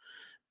Leo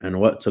and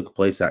what took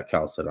place at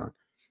Chalcedon,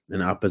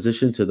 in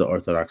opposition to the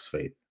Orthodox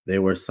faith. They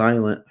were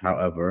silent,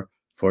 however,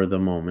 for the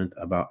moment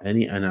about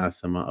any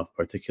anathema of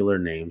particular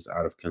names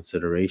out of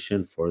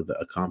consideration for the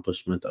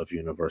accomplishment of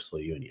universal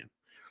union."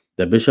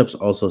 The bishops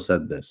also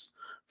said this: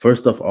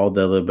 "First of all,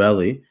 the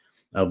libelli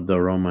of the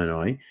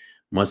Romanoi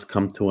must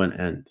come to an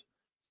end,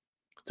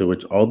 to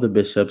which all the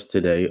bishops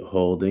today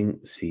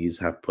holding sees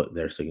have put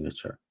their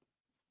signature."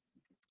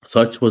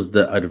 Such was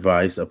the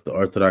advice of the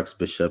Orthodox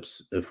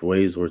bishops if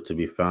ways were to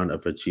be found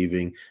of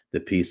achieving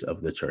the peace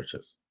of the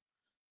churches.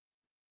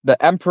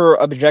 The emperor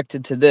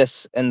objected to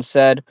this and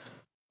said,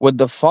 "Would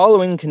the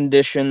following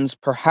conditions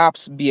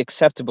perhaps be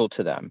acceptable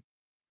to them?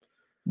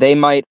 They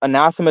might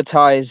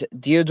anathematize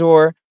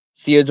Diodor,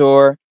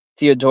 Theodore,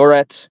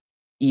 Theodoret,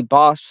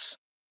 Ebos,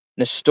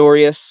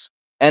 Nestorius,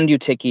 and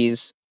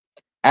Eutyches,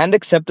 and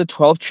accept the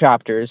 12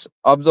 chapters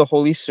of the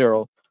Holy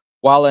Cyril,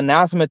 while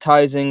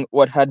anathematizing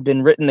what had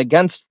been written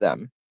against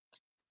them.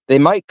 They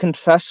might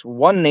confess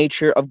one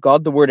nature of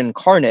God the Word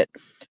incarnate,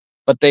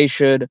 but they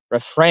should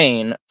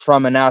refrain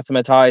from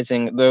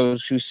anathematizing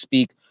those who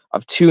speak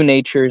of two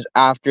natures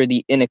after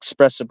the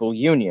inexpressible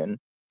union,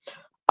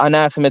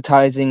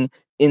 anathematizing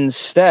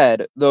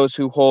instead those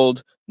who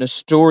hold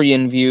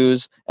Nestorian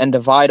views and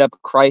divide up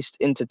Christ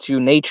into two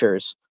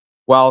natures,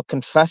 while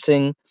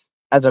confessing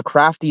as a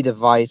crafty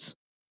device,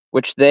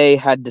 which they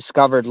had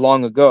discovered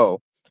long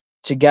ago,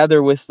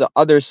 together with the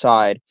other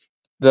side,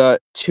 the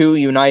two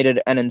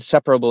united and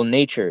inseparable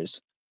natures.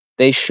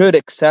 They should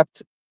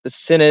accept the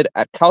synod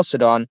at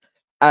Chalcedon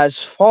as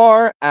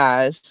far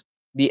as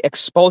the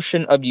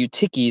expulsion of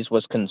Eutyches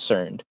was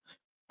concerned,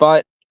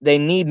 but they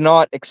need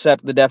not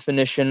accept the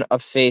definition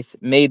of faith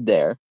made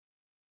there.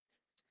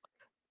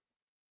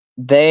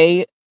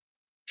 They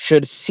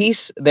should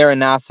cease their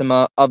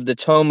anathema of the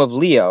tome of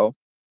Leo,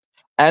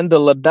 and the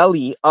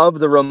libelli of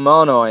the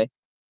Romanoi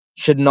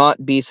should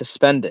not be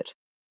suspended.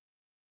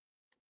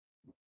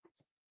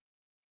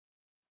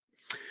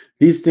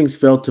 These things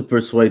failed to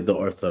persuade the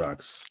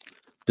Orthodox.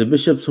 The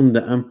bishops whom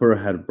the emperor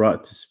had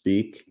brought to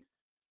speak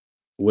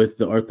with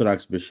the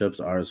Orthodox bishops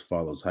are as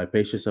follows: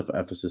 Hypatius of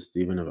Ephesus,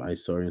 Stephen of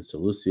Isorian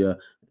Seleucia,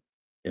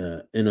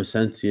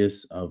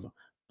 Innocentius of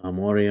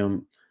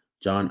Amorium,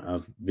 John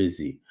of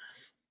Bizi.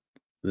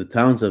 The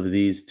towns of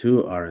these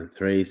two are in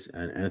Thrace,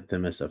 and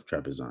Anthemus of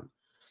Trebizond.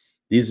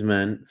 These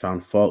men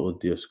found fault with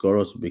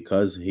Dioscoros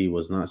because he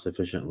was not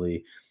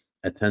sufficiently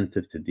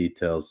attentive to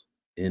details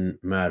in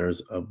matters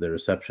of the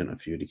reception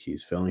of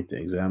Eutyches, failing to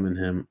examine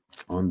him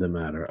on the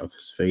matter of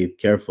his faith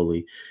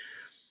carefully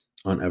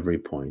on every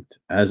point,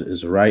 as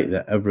is right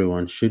that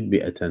everyone should be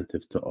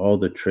attentive to all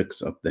the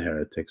tricks of the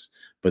heretics,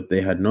 but they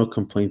had no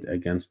complaint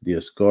against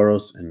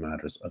Dioscoros in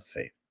matters of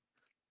faith.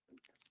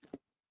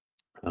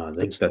 I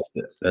think that's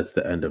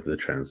the end of the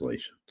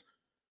translation.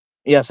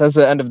 Yes, that's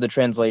the end of the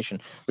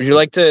translation. Would you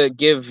like to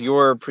give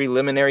your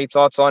preliminary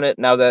thoughts on it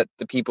now that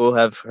the people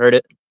have heard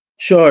it?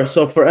 Sure.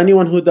 So for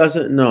anyone who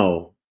doesn't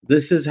know,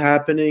 this is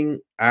happening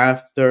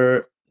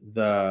after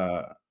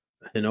the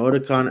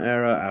Hinodicon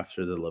era,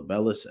 after the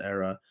Libellus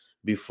era,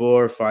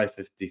 before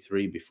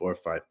 553, before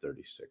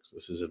 536.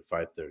 This is in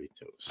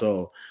 532.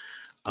 So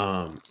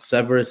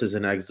Severus is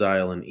in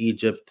exile in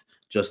Egypt.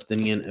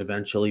 Justinian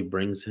eventually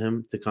brings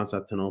him to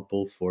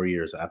Constantinople 4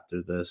 years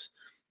after this,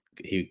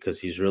 because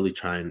he's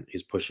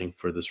pushing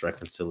for this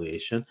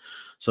reconciliation.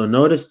 So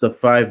notice the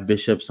 5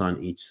 bishops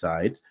on each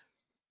side.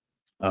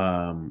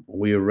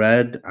 We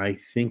read, I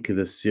think,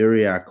 the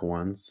Syriac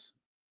ones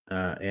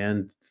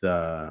and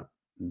the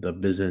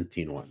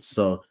Byzantine ones.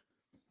 So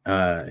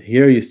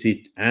here you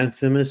see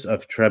Anthemus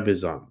of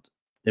Trebizond.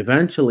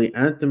 Eventually,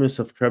 Anthemus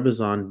of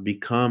Trebizond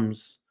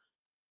becomes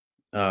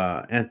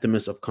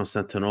Anthemus of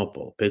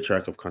Constantinople,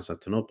 Patriarch of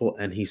Constantinople,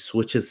 and he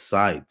switches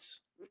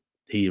sides.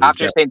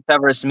 After St.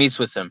 Severus meets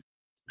with him.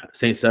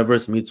 St.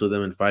 Severus meets with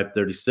him in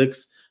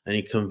 536, and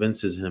he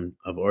convinces him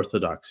of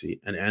orthodoxy,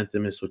 and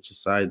Anthemus switches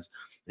sides,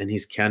 and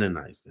he's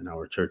canonized in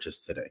our churches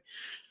today.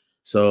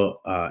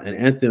 So, and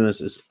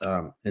Anthemus is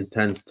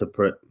intends to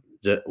put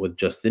with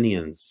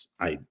Justinian's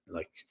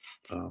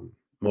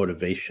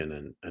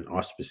motivation and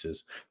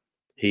auspices.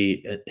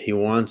 He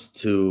wants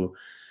to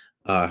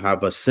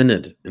have a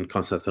synod in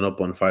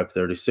Constantinople in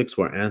 536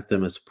 where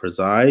Anthemus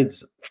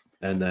presides,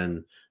 and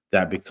then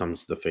that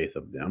becomes the faith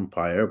of the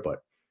empire.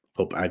 But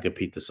Pope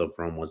Agapetus of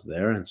Rome was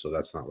there, and so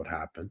that's not what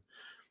happened.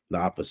 The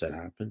opposite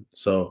happened.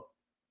 So,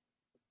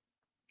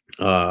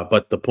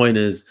 but the point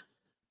is,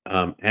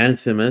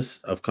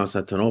 Anthemus of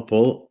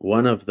Constantinople,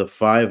 one of the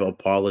 5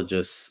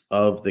 apologists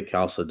of the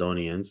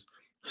Chalcedonians,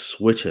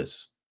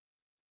 switches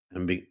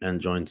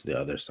and joins the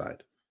other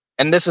side.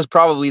 And this is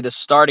probably the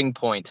starting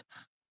point,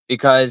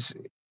 because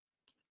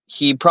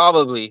he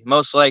probably,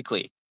 most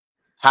likely,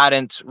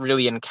 hadn't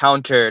really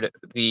encountered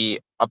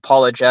the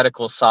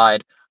apologetical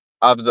side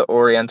of the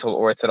Oriental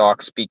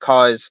Orthodox,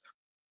 because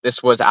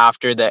this was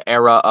after the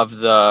era of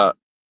the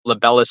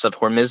Libellus of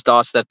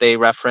Hormisdas that they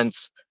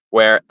reference,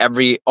 where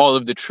all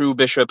of the true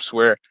bishops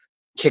were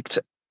kicked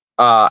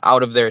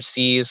out of their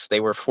sees. They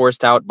were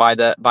forced out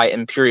by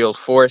imperial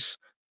force.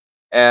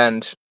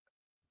 And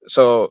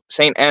so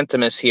Saint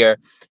Anthemus here,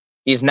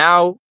 he's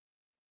now,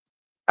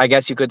 I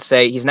guess you could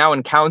say, he's now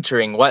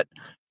encountering what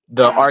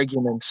the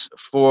arguments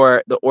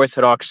for the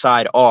Orthodox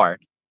side are.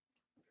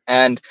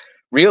 And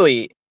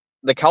really,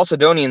 the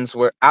Chalcedonians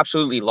were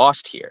absolutely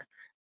lost here.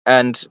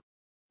 And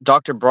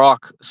Dr.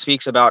 Brock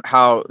speaks about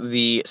how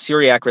the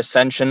Syriac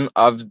recension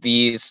of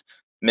these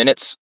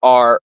minutes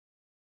are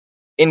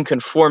in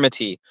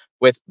conformity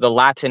with the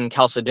Latin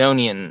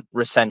Chalcedonian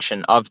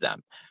recension of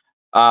them.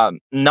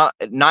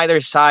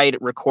 Neither side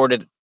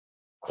recorded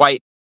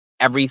quite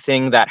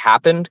everything that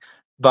happened,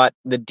 but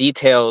the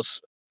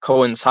details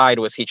coincide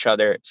with each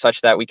other such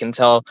that we can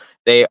tell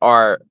they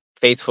are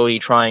faithfully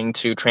trying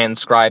to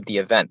transcribe the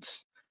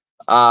events.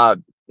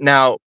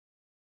 Now,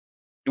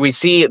 we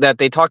see that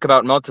they talk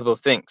about multiple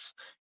things.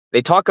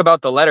 They talk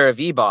about the letter of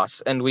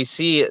Ebos, and we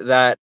see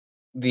that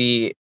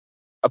the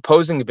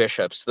opposing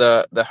bishops,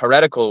 the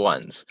heretical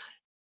ones,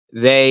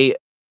 they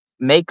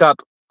make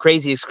up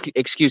crazy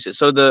excuses.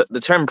 So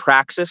the term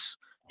praxis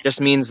just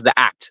means the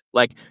act,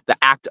 like the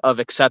act of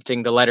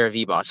accepting the letter of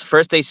Ebos.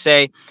 First, they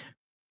say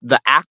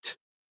that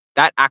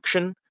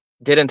action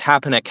didn't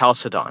happen at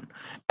Chalcedon,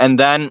 and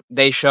then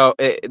they show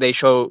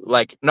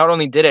like not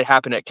only did it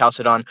happen at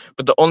Chalcedon,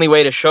 but the only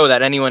way to show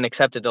that anyone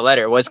accepted the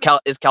letter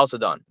is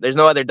Chalcedon. There's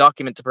no other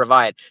document to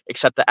provide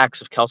except the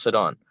Acts of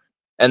Chalcedon,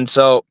 and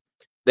so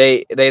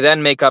they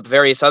then make up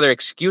various other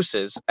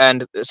excuses,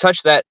 and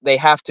such that they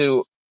have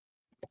to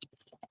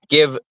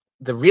give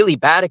the really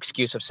bad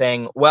excuse of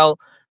saying, well,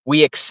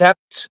 we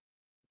accept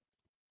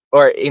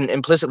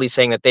implicitly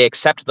saying that they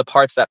accept the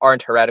parts that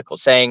aren't heretical,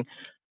 saying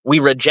we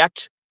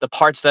reject the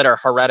parts that are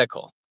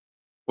heretical,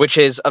 which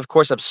is, of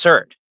course,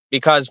 absurd.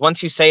 Because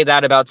once you say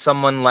that about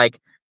someone like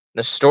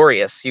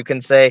Nestorius, you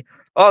can say,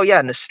 oh,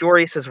 yeah,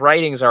 Nestorius's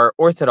writings are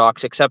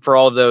orthodox except for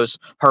all of those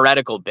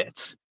heretical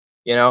bits,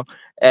 you know?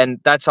 And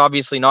that's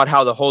obviously not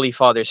how the Holy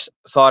Fathers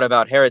thought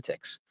about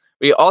heretics.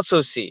 We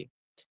also see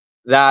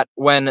that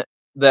when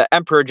the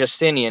Emperor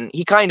Justinian,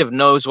 he kind of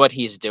knows what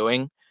he's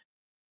doing,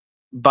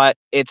 but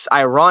it's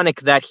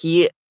ironic that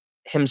he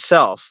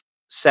himself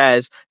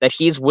says that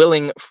he's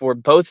willing for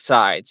both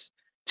sides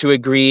to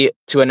agree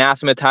to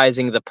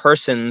anathematizing the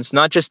persons,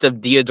 not just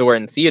of Diodor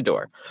and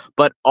Theodore,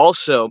 but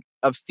also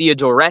of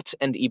Theodoret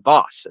and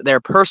Ebos, their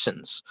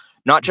persons,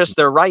 not just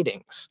their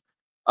writings.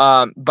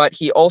 But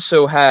he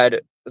also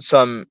had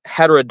some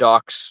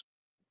heterodox,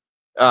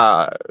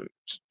 I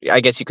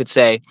guess you could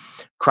say,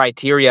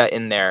 criteria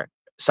in there,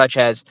 such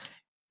as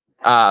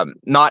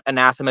not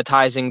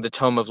anathematizing the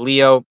Tome of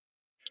Leo,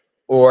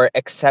 or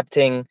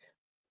accepting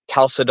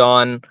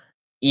Chalcedon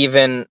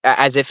even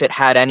as if it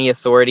had any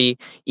authority,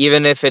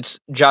 even if it's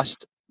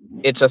just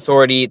its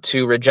authority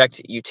to reject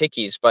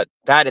Eutyches. But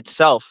that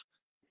itself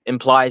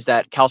implies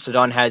that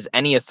Chalcedon has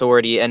any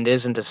authority and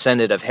isn't a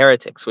synod of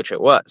heretics, which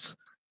it was.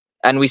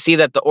 And we see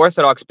that the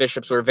Orthodox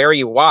bishops were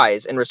very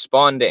wise in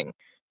responding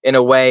in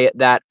a way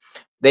that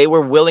they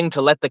were willing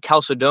to let the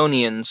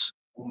Chalcedonians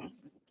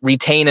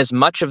retain as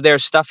much of their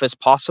stuff as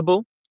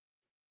possible,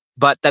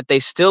 but that they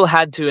still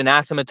had to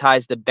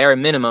anathematize the bare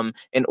minimum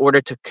in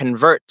order to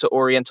convert to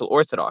Oriental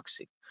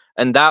Orthodoxy.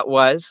 And that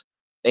was,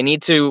 they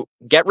need to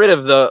get rid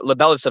of the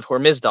Libellus of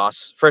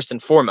Hormisdas, first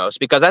and foremost,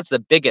 because that's the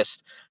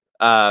biggest,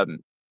 I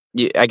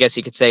guess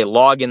you could say,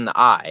 log in the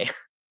eye.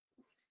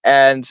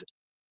 And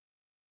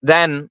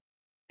then,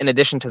 in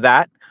addition to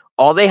that,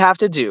 all they have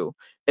to do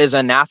is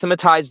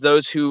anathematize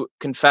those who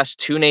confess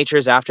two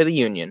natures after the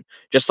union,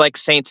 just like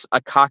Saints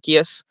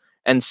Akakius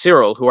and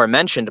Cyril, who are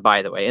mentioned,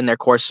 by the way, in their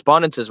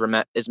correspondences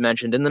is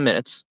mentioned in the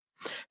minutes.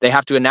 They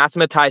have to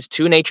anathematize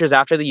two natures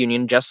after the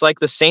union, just like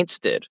the saints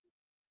did.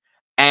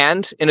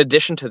 And in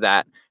addition to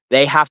that,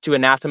 they have to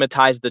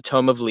anathematize the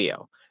Tome of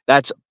Leo.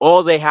 That's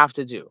all they have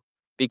to do,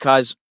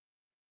 because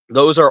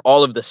those are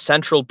all of the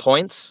central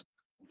points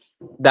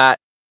that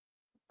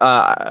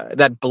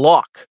that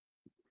block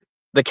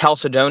the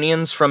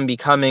Chalcedonians from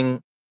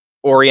becoming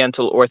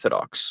Oriental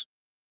Orthodox.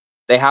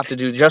 They have to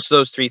do just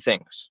those three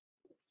things.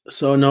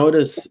 So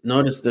notice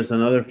there's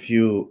another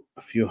few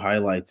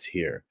highlights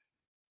here.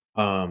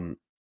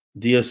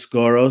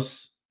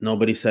 Dioscoros,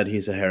 nobody said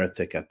he's a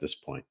heretic at this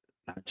point.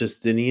 Not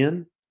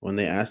Justinian, when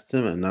they asked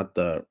him, and not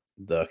the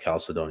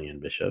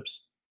Chalcedonian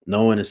bishops.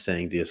 No one is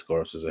saying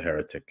Dioscoros is a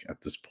heretic at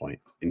this point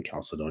in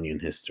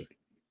Chalcedonian history.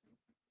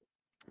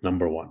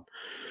 Number one.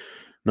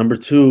 Number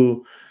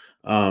two,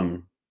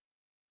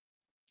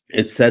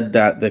 it said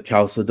that the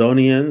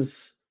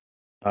Chalcedonians'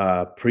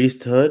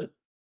 priesthood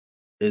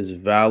is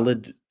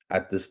valid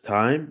at this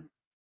time,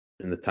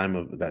 in the time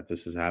of that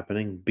this is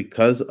happening,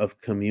 because of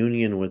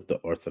communion with the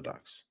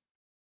Orthodox.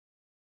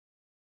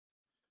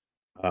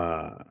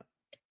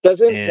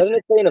 Doesn't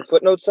it say in a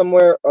footnote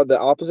somewhere or the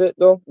opposite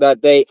though, that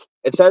it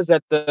says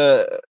that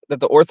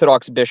the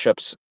Orthodox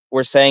bishops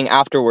were saying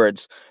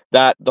afterwards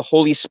that the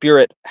Holy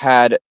Spirit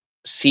had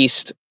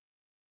ceased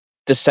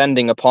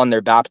descending upon their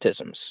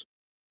baptisms.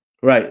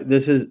 Right.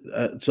 This is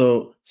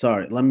so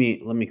sorry. Let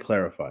me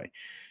clarify.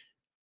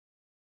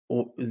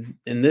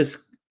 In this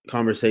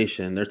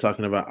conversation, they're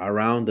talking about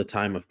around the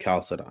time of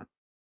Chalcedon,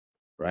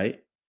 right?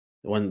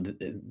 When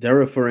they're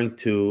referring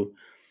to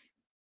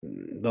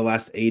the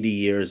last 80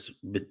 years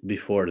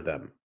before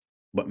them.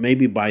 But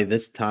maybe by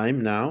this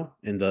time now,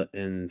 in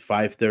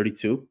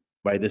 532,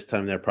 by this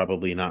time they're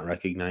probably not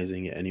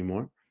recognizing it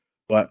anymore.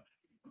 But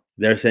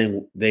they're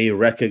saying they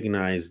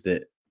recognized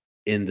it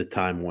in the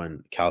time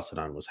when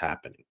Chalcedon was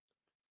happening.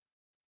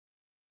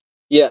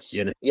 Yes.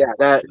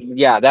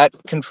 Yeah, that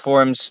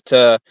conforms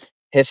to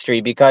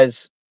history,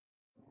 because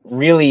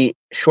really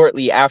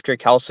shortly after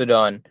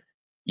Chalcedon,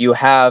 you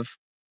have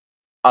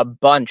a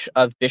bunch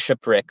of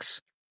bishoprics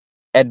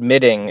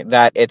admitting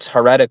that it's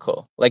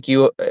heretical. Like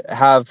you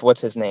have,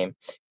 what's his name?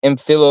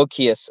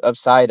 Amphilochius of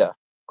Sidon,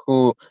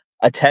 who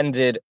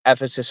attended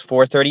Ephesus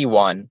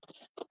 431,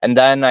 and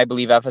then I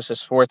believe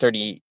Ephesus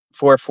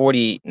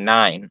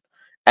 449,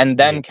 and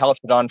then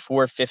Chalcedon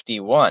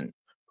 451,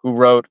 who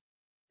wrote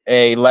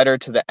a letter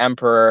to the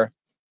emperor,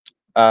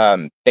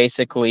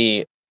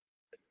 basically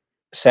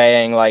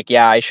saying like,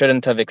 yeah, I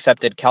shouldn't have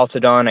accepted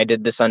Chalcedon. I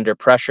did this under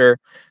pressure,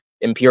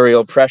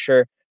 imperial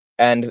pressure,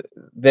 and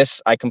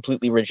this I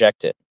completely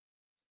reject it.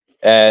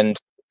 And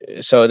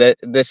so that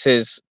this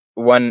is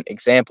one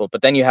example.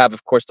 But then you have,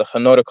 of course, the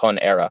Henoticon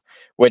era,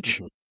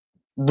 which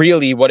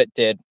really what it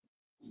did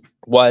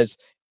was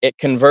it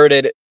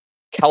converted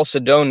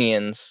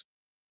Chalcedonians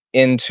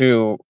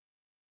into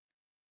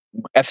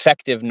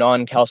effective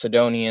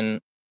non-Chalcedonian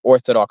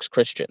Orthodox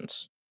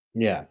Christians.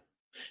 Yeah.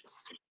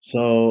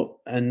 So,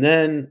 and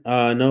then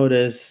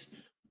notice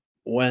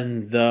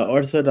when the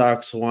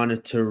Orthodox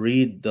wanted to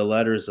read the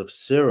letters of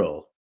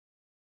Cyril,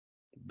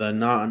 the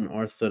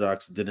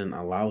non-Orthodox didn't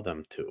allow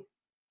them to.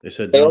 They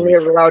said They no. only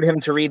allowed him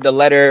to read the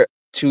letter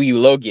to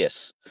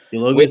Eulogius,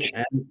 Eulogius which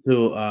and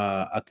to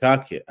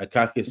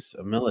Akakis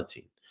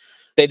Militine.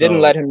 they didn't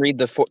So let him read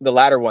the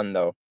latter one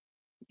though.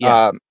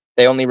 yeah,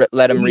 They only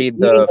let him read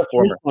even the the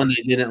former. first one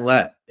they didn't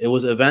let. It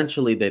was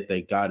eventually that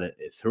they got it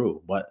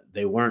through, but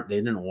they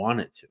didn't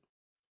want it to.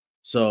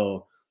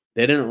 So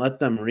they didn't let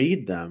them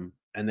read them,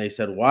 and they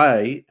said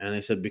why? And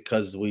they said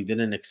because we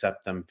didn't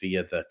accept them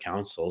via the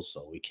councils,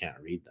 so we can't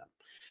read them.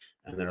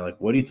 And they're like,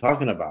 what are you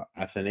talking about?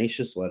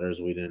 Athanasius letters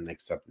we didn't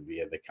accept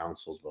via the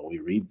councils, but we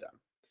read them.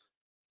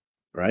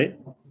 Right?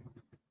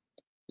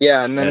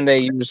 Yeah, and then they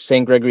use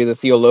Saint Gregory the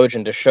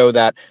Theologian to show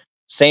that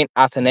Saint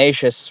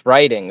Athanasius'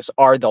 writings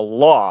are the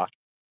law,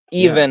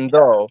 even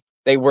though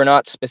they were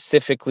not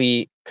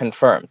specifically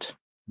confirmed.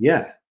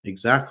 Yeah,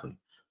 exactly.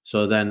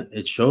 So then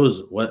it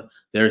shows what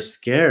they're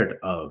scared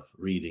of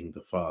reading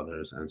the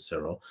fathers and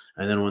Cyril.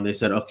 And then when they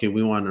said, okay,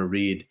 we want to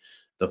read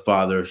the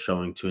fathers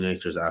showing two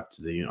natures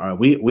after the union, or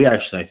we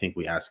actually, I think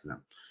we asked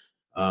them,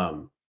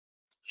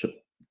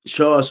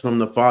 show us from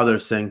the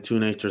fathers saying two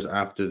natures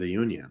after the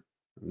union.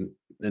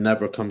 It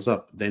never comes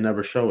up. They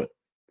never show it.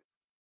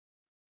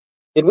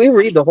 Did we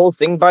read the whole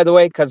thing, by the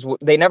way? Because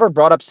they never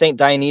brought up Saint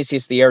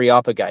Dionysius the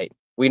Areopagite.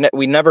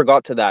 We never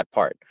got to that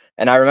part,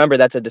 and I remember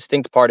that's a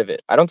distinct part of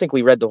it. I don't think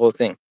we read the whole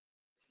thing.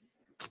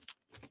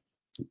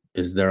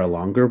 Is there a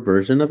longer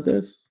version of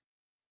this?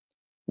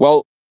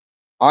 Well,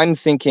 I'm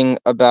thinking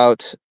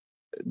about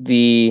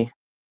the.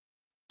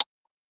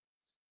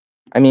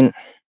 I mean,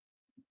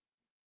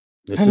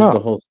 This I is don't know.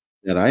 the whole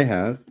thing that I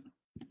have.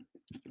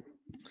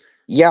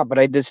 Yeah, but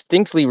I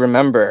distinctly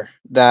remember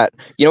that.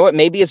 You know what?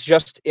 Maybe it's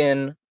just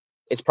in.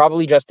 It's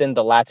probably just in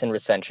the Latin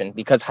recension,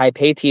 because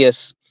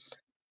Hypatius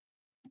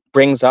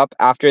brings up,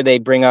 after they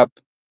bring up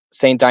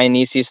Saint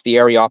Dionysius the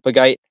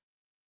Areopagite,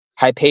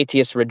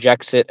 Hypatius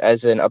rejects it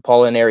as an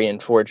Apollinarian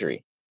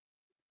forgery.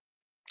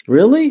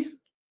 Really?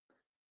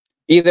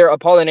 Either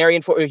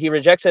Apollinarian, he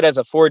rejects it as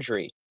a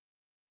forgery.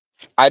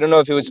 I don't know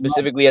if it was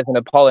specifically as an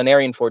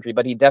Apollinarian forgery,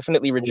 but he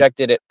definitely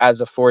rejected it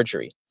as a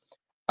forgery.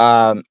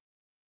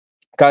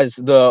 Because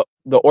the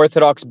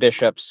Orthodox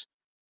bishops,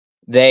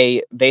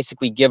 they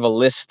basically give a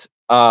list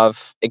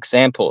of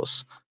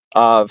examples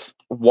of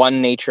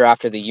one nature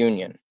after the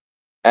union,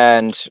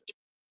 and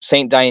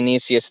Saint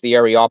Dionysius the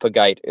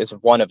Areopagite is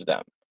one of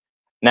them.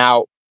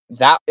 Now,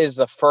 that is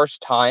the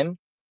first time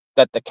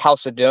that the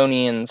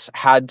Chalcedonians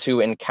had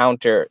to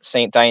encounter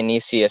Saint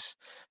Dionysius,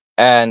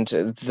 and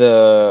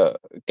the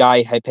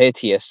guy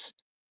Hypatius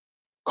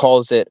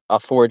calls it a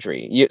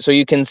forgery. So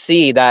you can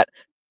see that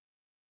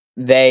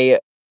they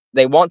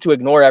want to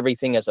ignore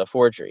everything as a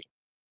forgery,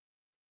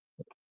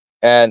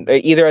 and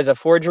either as a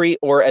forgery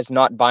or as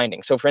not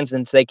binding. So, for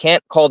instance, they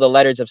can't call the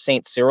letters of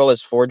Saint Cyril as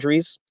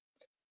forgeries,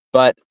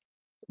 but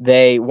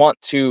they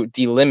want to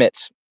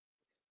delimit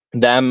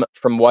them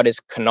from what is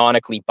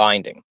canonically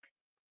binding.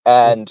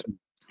 And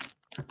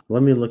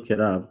let me look it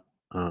up.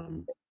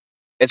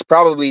 It's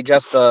probably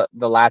just the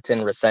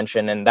Latin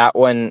recension, and that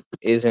one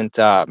isn't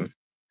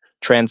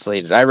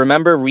translated. I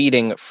remember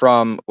reading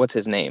from, what's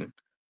his name,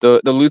 the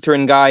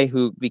Lutheran guy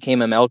who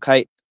became a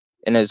Melkite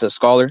and is a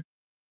scholar,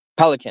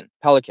 Pelican,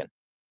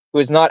 who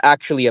is not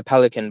actually a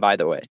pelican, by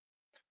the way.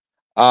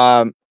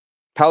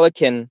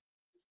 Pelican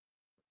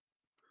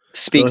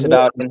speaks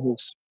about in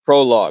his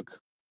prologue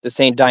to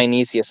Saint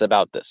Dionysius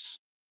about this,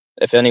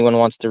 if anyone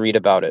wants to read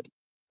about it.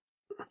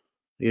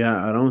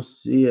 Yeah, I don't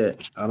see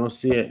it. I don't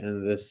see it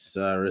in this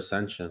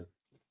recension.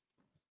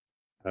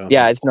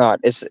 Yeah, it's not.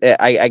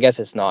 I guess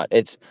it's not.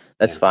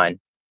 That's fine.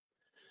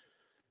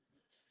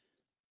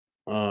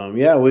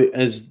 Yeah,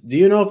 do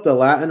you know if the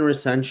Latin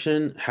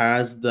recension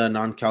has the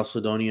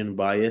non-Chalcedonian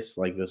bias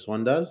like this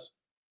one does?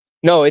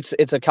 No, it's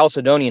a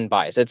Chalcedonian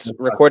bias. It's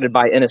recorded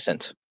by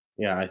Innocent.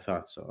 Yeah, I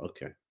thought so.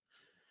 Okay.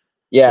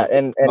 Yeah,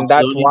 So and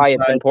that's why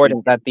it's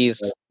important that these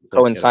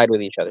coincide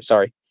with each other.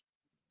 Sorry.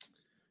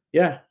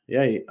 Yeah.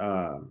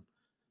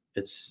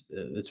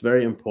 It's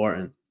very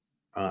important.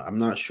 I'm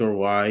not sure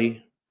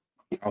why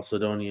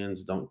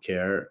Chalcedonians don't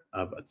care.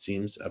 It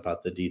seems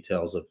about the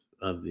details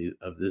of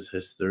this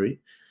history.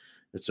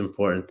 It's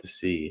important to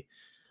see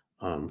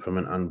from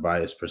an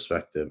unbiased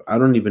perspective. I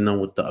don't even know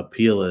what the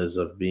appeal is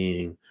of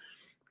being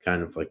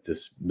kind of like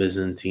this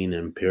Byzantine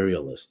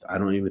imperialist. I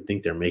don't even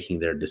think they're making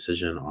their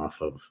decision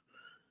off of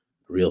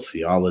real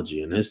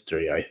theology and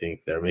history. I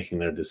think they're making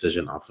their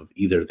decision off of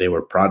either they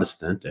were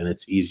Protestant and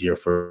it's easier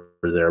for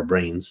their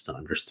brains to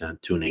understand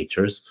two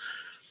natures,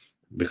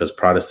 because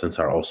Protestants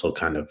are also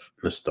kind of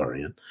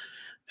Nestorian,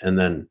 and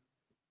then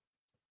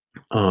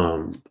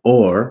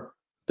or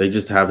they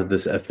just have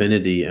this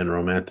affinity and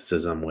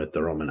romanticism with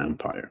the Roman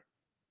Empire.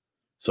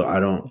 So I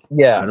don't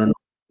know.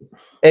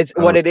 It's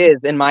what it is,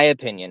 in my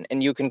opinion.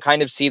 And you can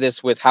kind of see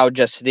this with how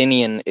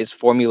Justinian is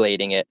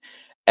formulating it,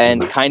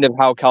 and kind of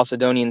how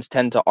Chalcedonians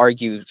tend to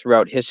argue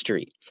throughout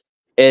history,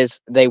 is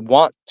they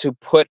want to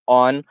put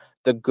on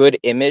the good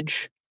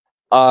image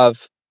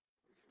of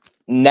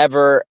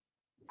never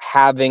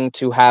having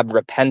to have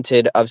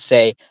repented of,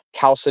 say,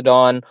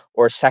 Chalcedon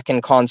or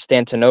Second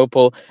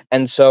Constantinople.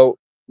 And so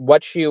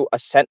what you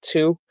assent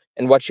to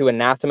and what you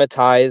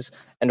anathematize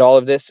and all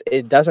of this,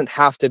 it doesn't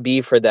have to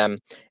be for them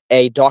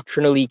a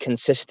doctrinally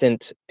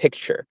consistent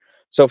picture.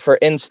 So, for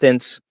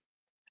instance,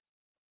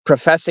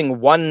 professing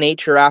one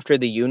nature after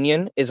the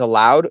union is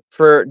allowed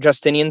for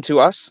Justinian to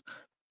us,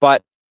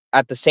 but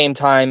at the same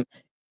time,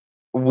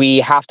 we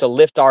have to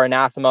lift our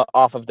anathema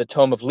off of the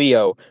Tome of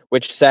Leo,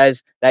 which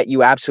says that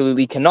you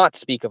absolutely cannot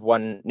speak of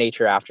one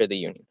nature after the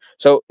union.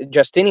 So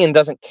Justinian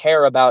doesn't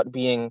care about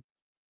being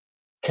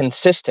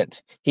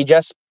consistent. He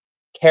just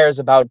cares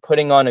about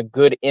putting on a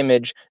good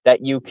image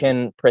that you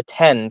can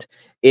pretend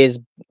is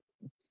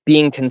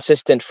being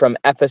consistent from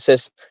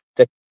Ephesus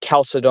to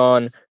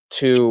Chalcedon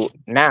to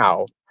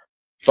now,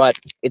 but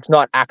it's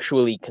not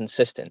actually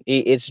consistent.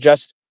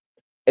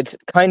 It's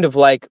kind of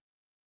like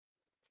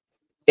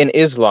in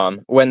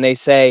Islam when they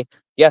say,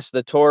 yes,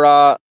 the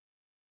Torah,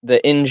 the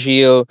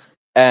Injil,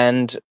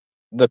 and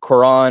the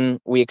Quran,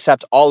 we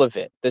accept all of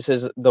it. This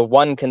is the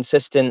one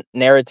consistent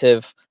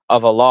narrative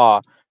of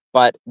Allah.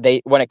 But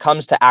when it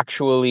comes to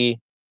actually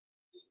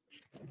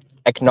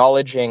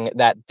acknowledging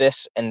that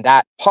this and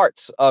that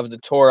parts of the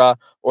Torah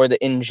or the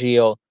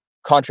Injil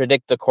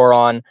contradict the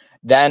Quran,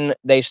 then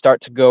they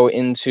start to go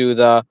into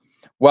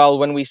well,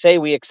 when we say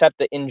we accept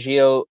the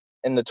Injil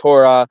and the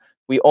Torah,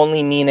 we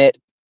only mean it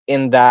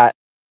in that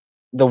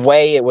the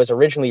way it was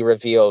originally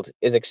revealed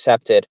is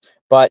accepted.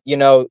 But,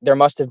 there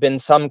must have been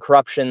some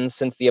corruptions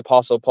since the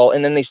Apostle Paul.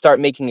 And then they start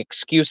making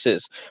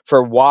excuses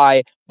for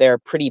why their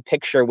pretty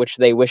picture, which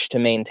they wish to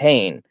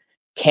maintain,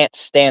 can't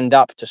stand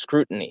up to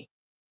scrutiny.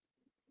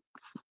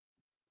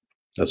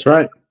 That's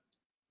right.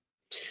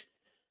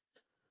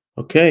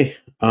 Okay.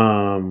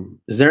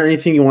 Is there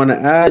anything you want to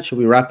add? Should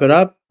we wrap it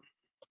up?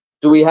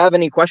 Do we have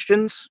any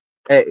questions?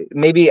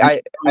 Maybe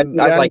I'd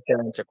like to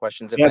answer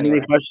questions. If you have any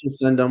questions,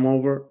 send them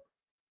over.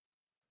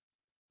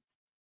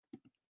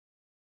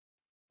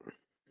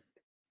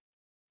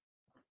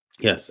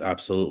 Yes,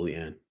 absolutely,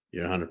 Ann.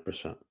 You're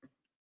 100%.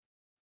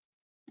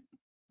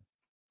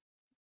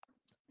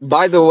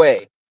 By the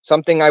way,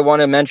 something I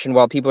want to mention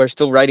while people are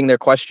still writing their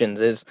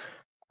questions is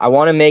I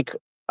want to make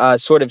a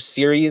sort of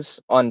series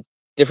on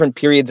different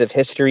periods of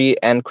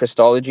history and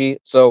Christology.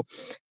 So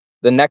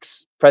the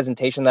next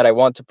presentation that I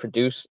want to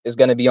produce is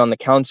going to be on the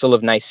Council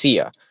of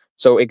Nicaea.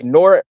 So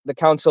ignore the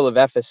Council of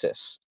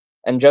Ephesus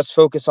and just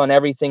focus on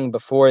everything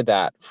before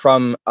that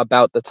from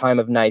about the time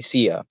of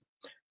Nicaea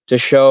to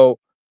show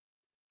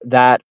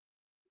that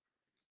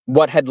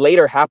what had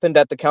later happened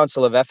at the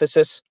Council of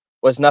Ephesus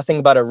was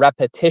nothing but a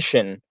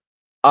repetition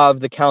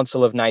of the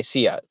Council of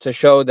Nicaea, to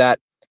show that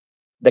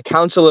the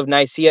Council of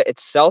Nicaea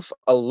itself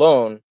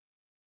alone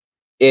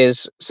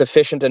is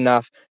sufficient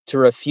enough to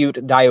refute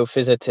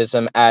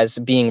Diophysitism as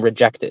being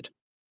rejected.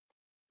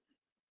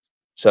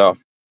 So,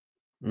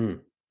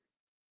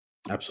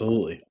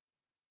 absolutely.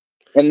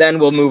 And then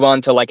we'll move on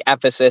to like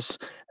Ephesus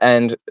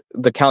and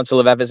the Council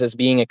of Ephesus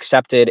being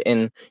accepted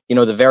in,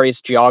 the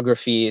various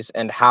geographies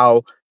and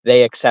how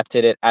they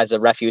accepted it as a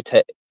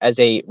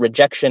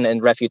rejection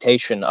and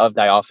refutation of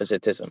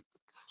Diophysitism.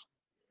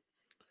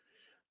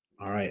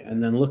 All right,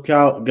 and then look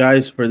out,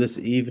 guys, for this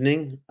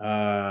evening.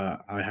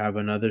 I have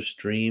another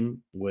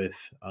stream with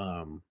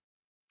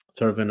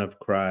Servant of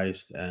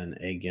Christ and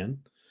Agan.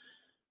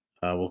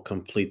 We'll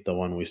complete the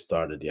one we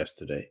started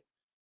yesterday.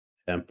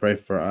 And pray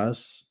for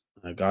us.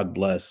 God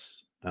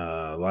bless.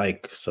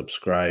 Like,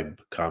 subscribe,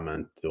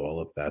 comment, do all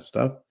of that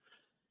stuff.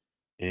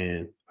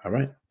 And all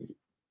right,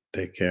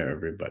 take care,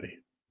 everybody.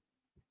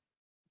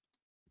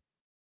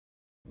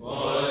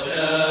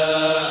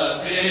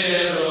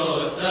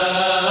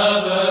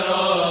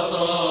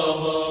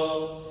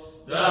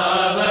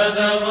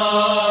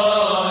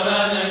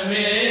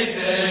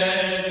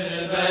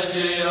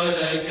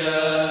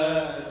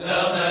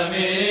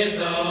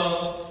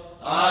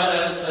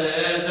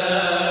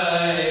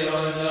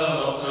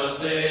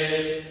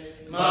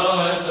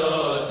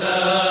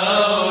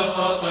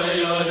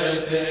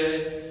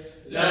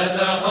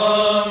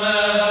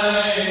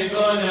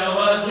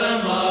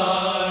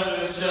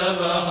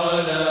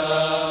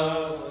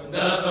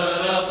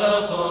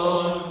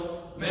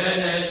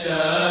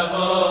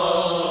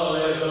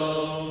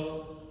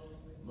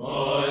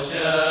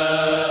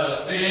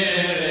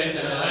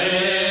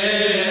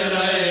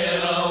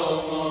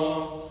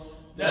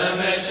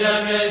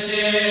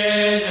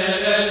 Shit,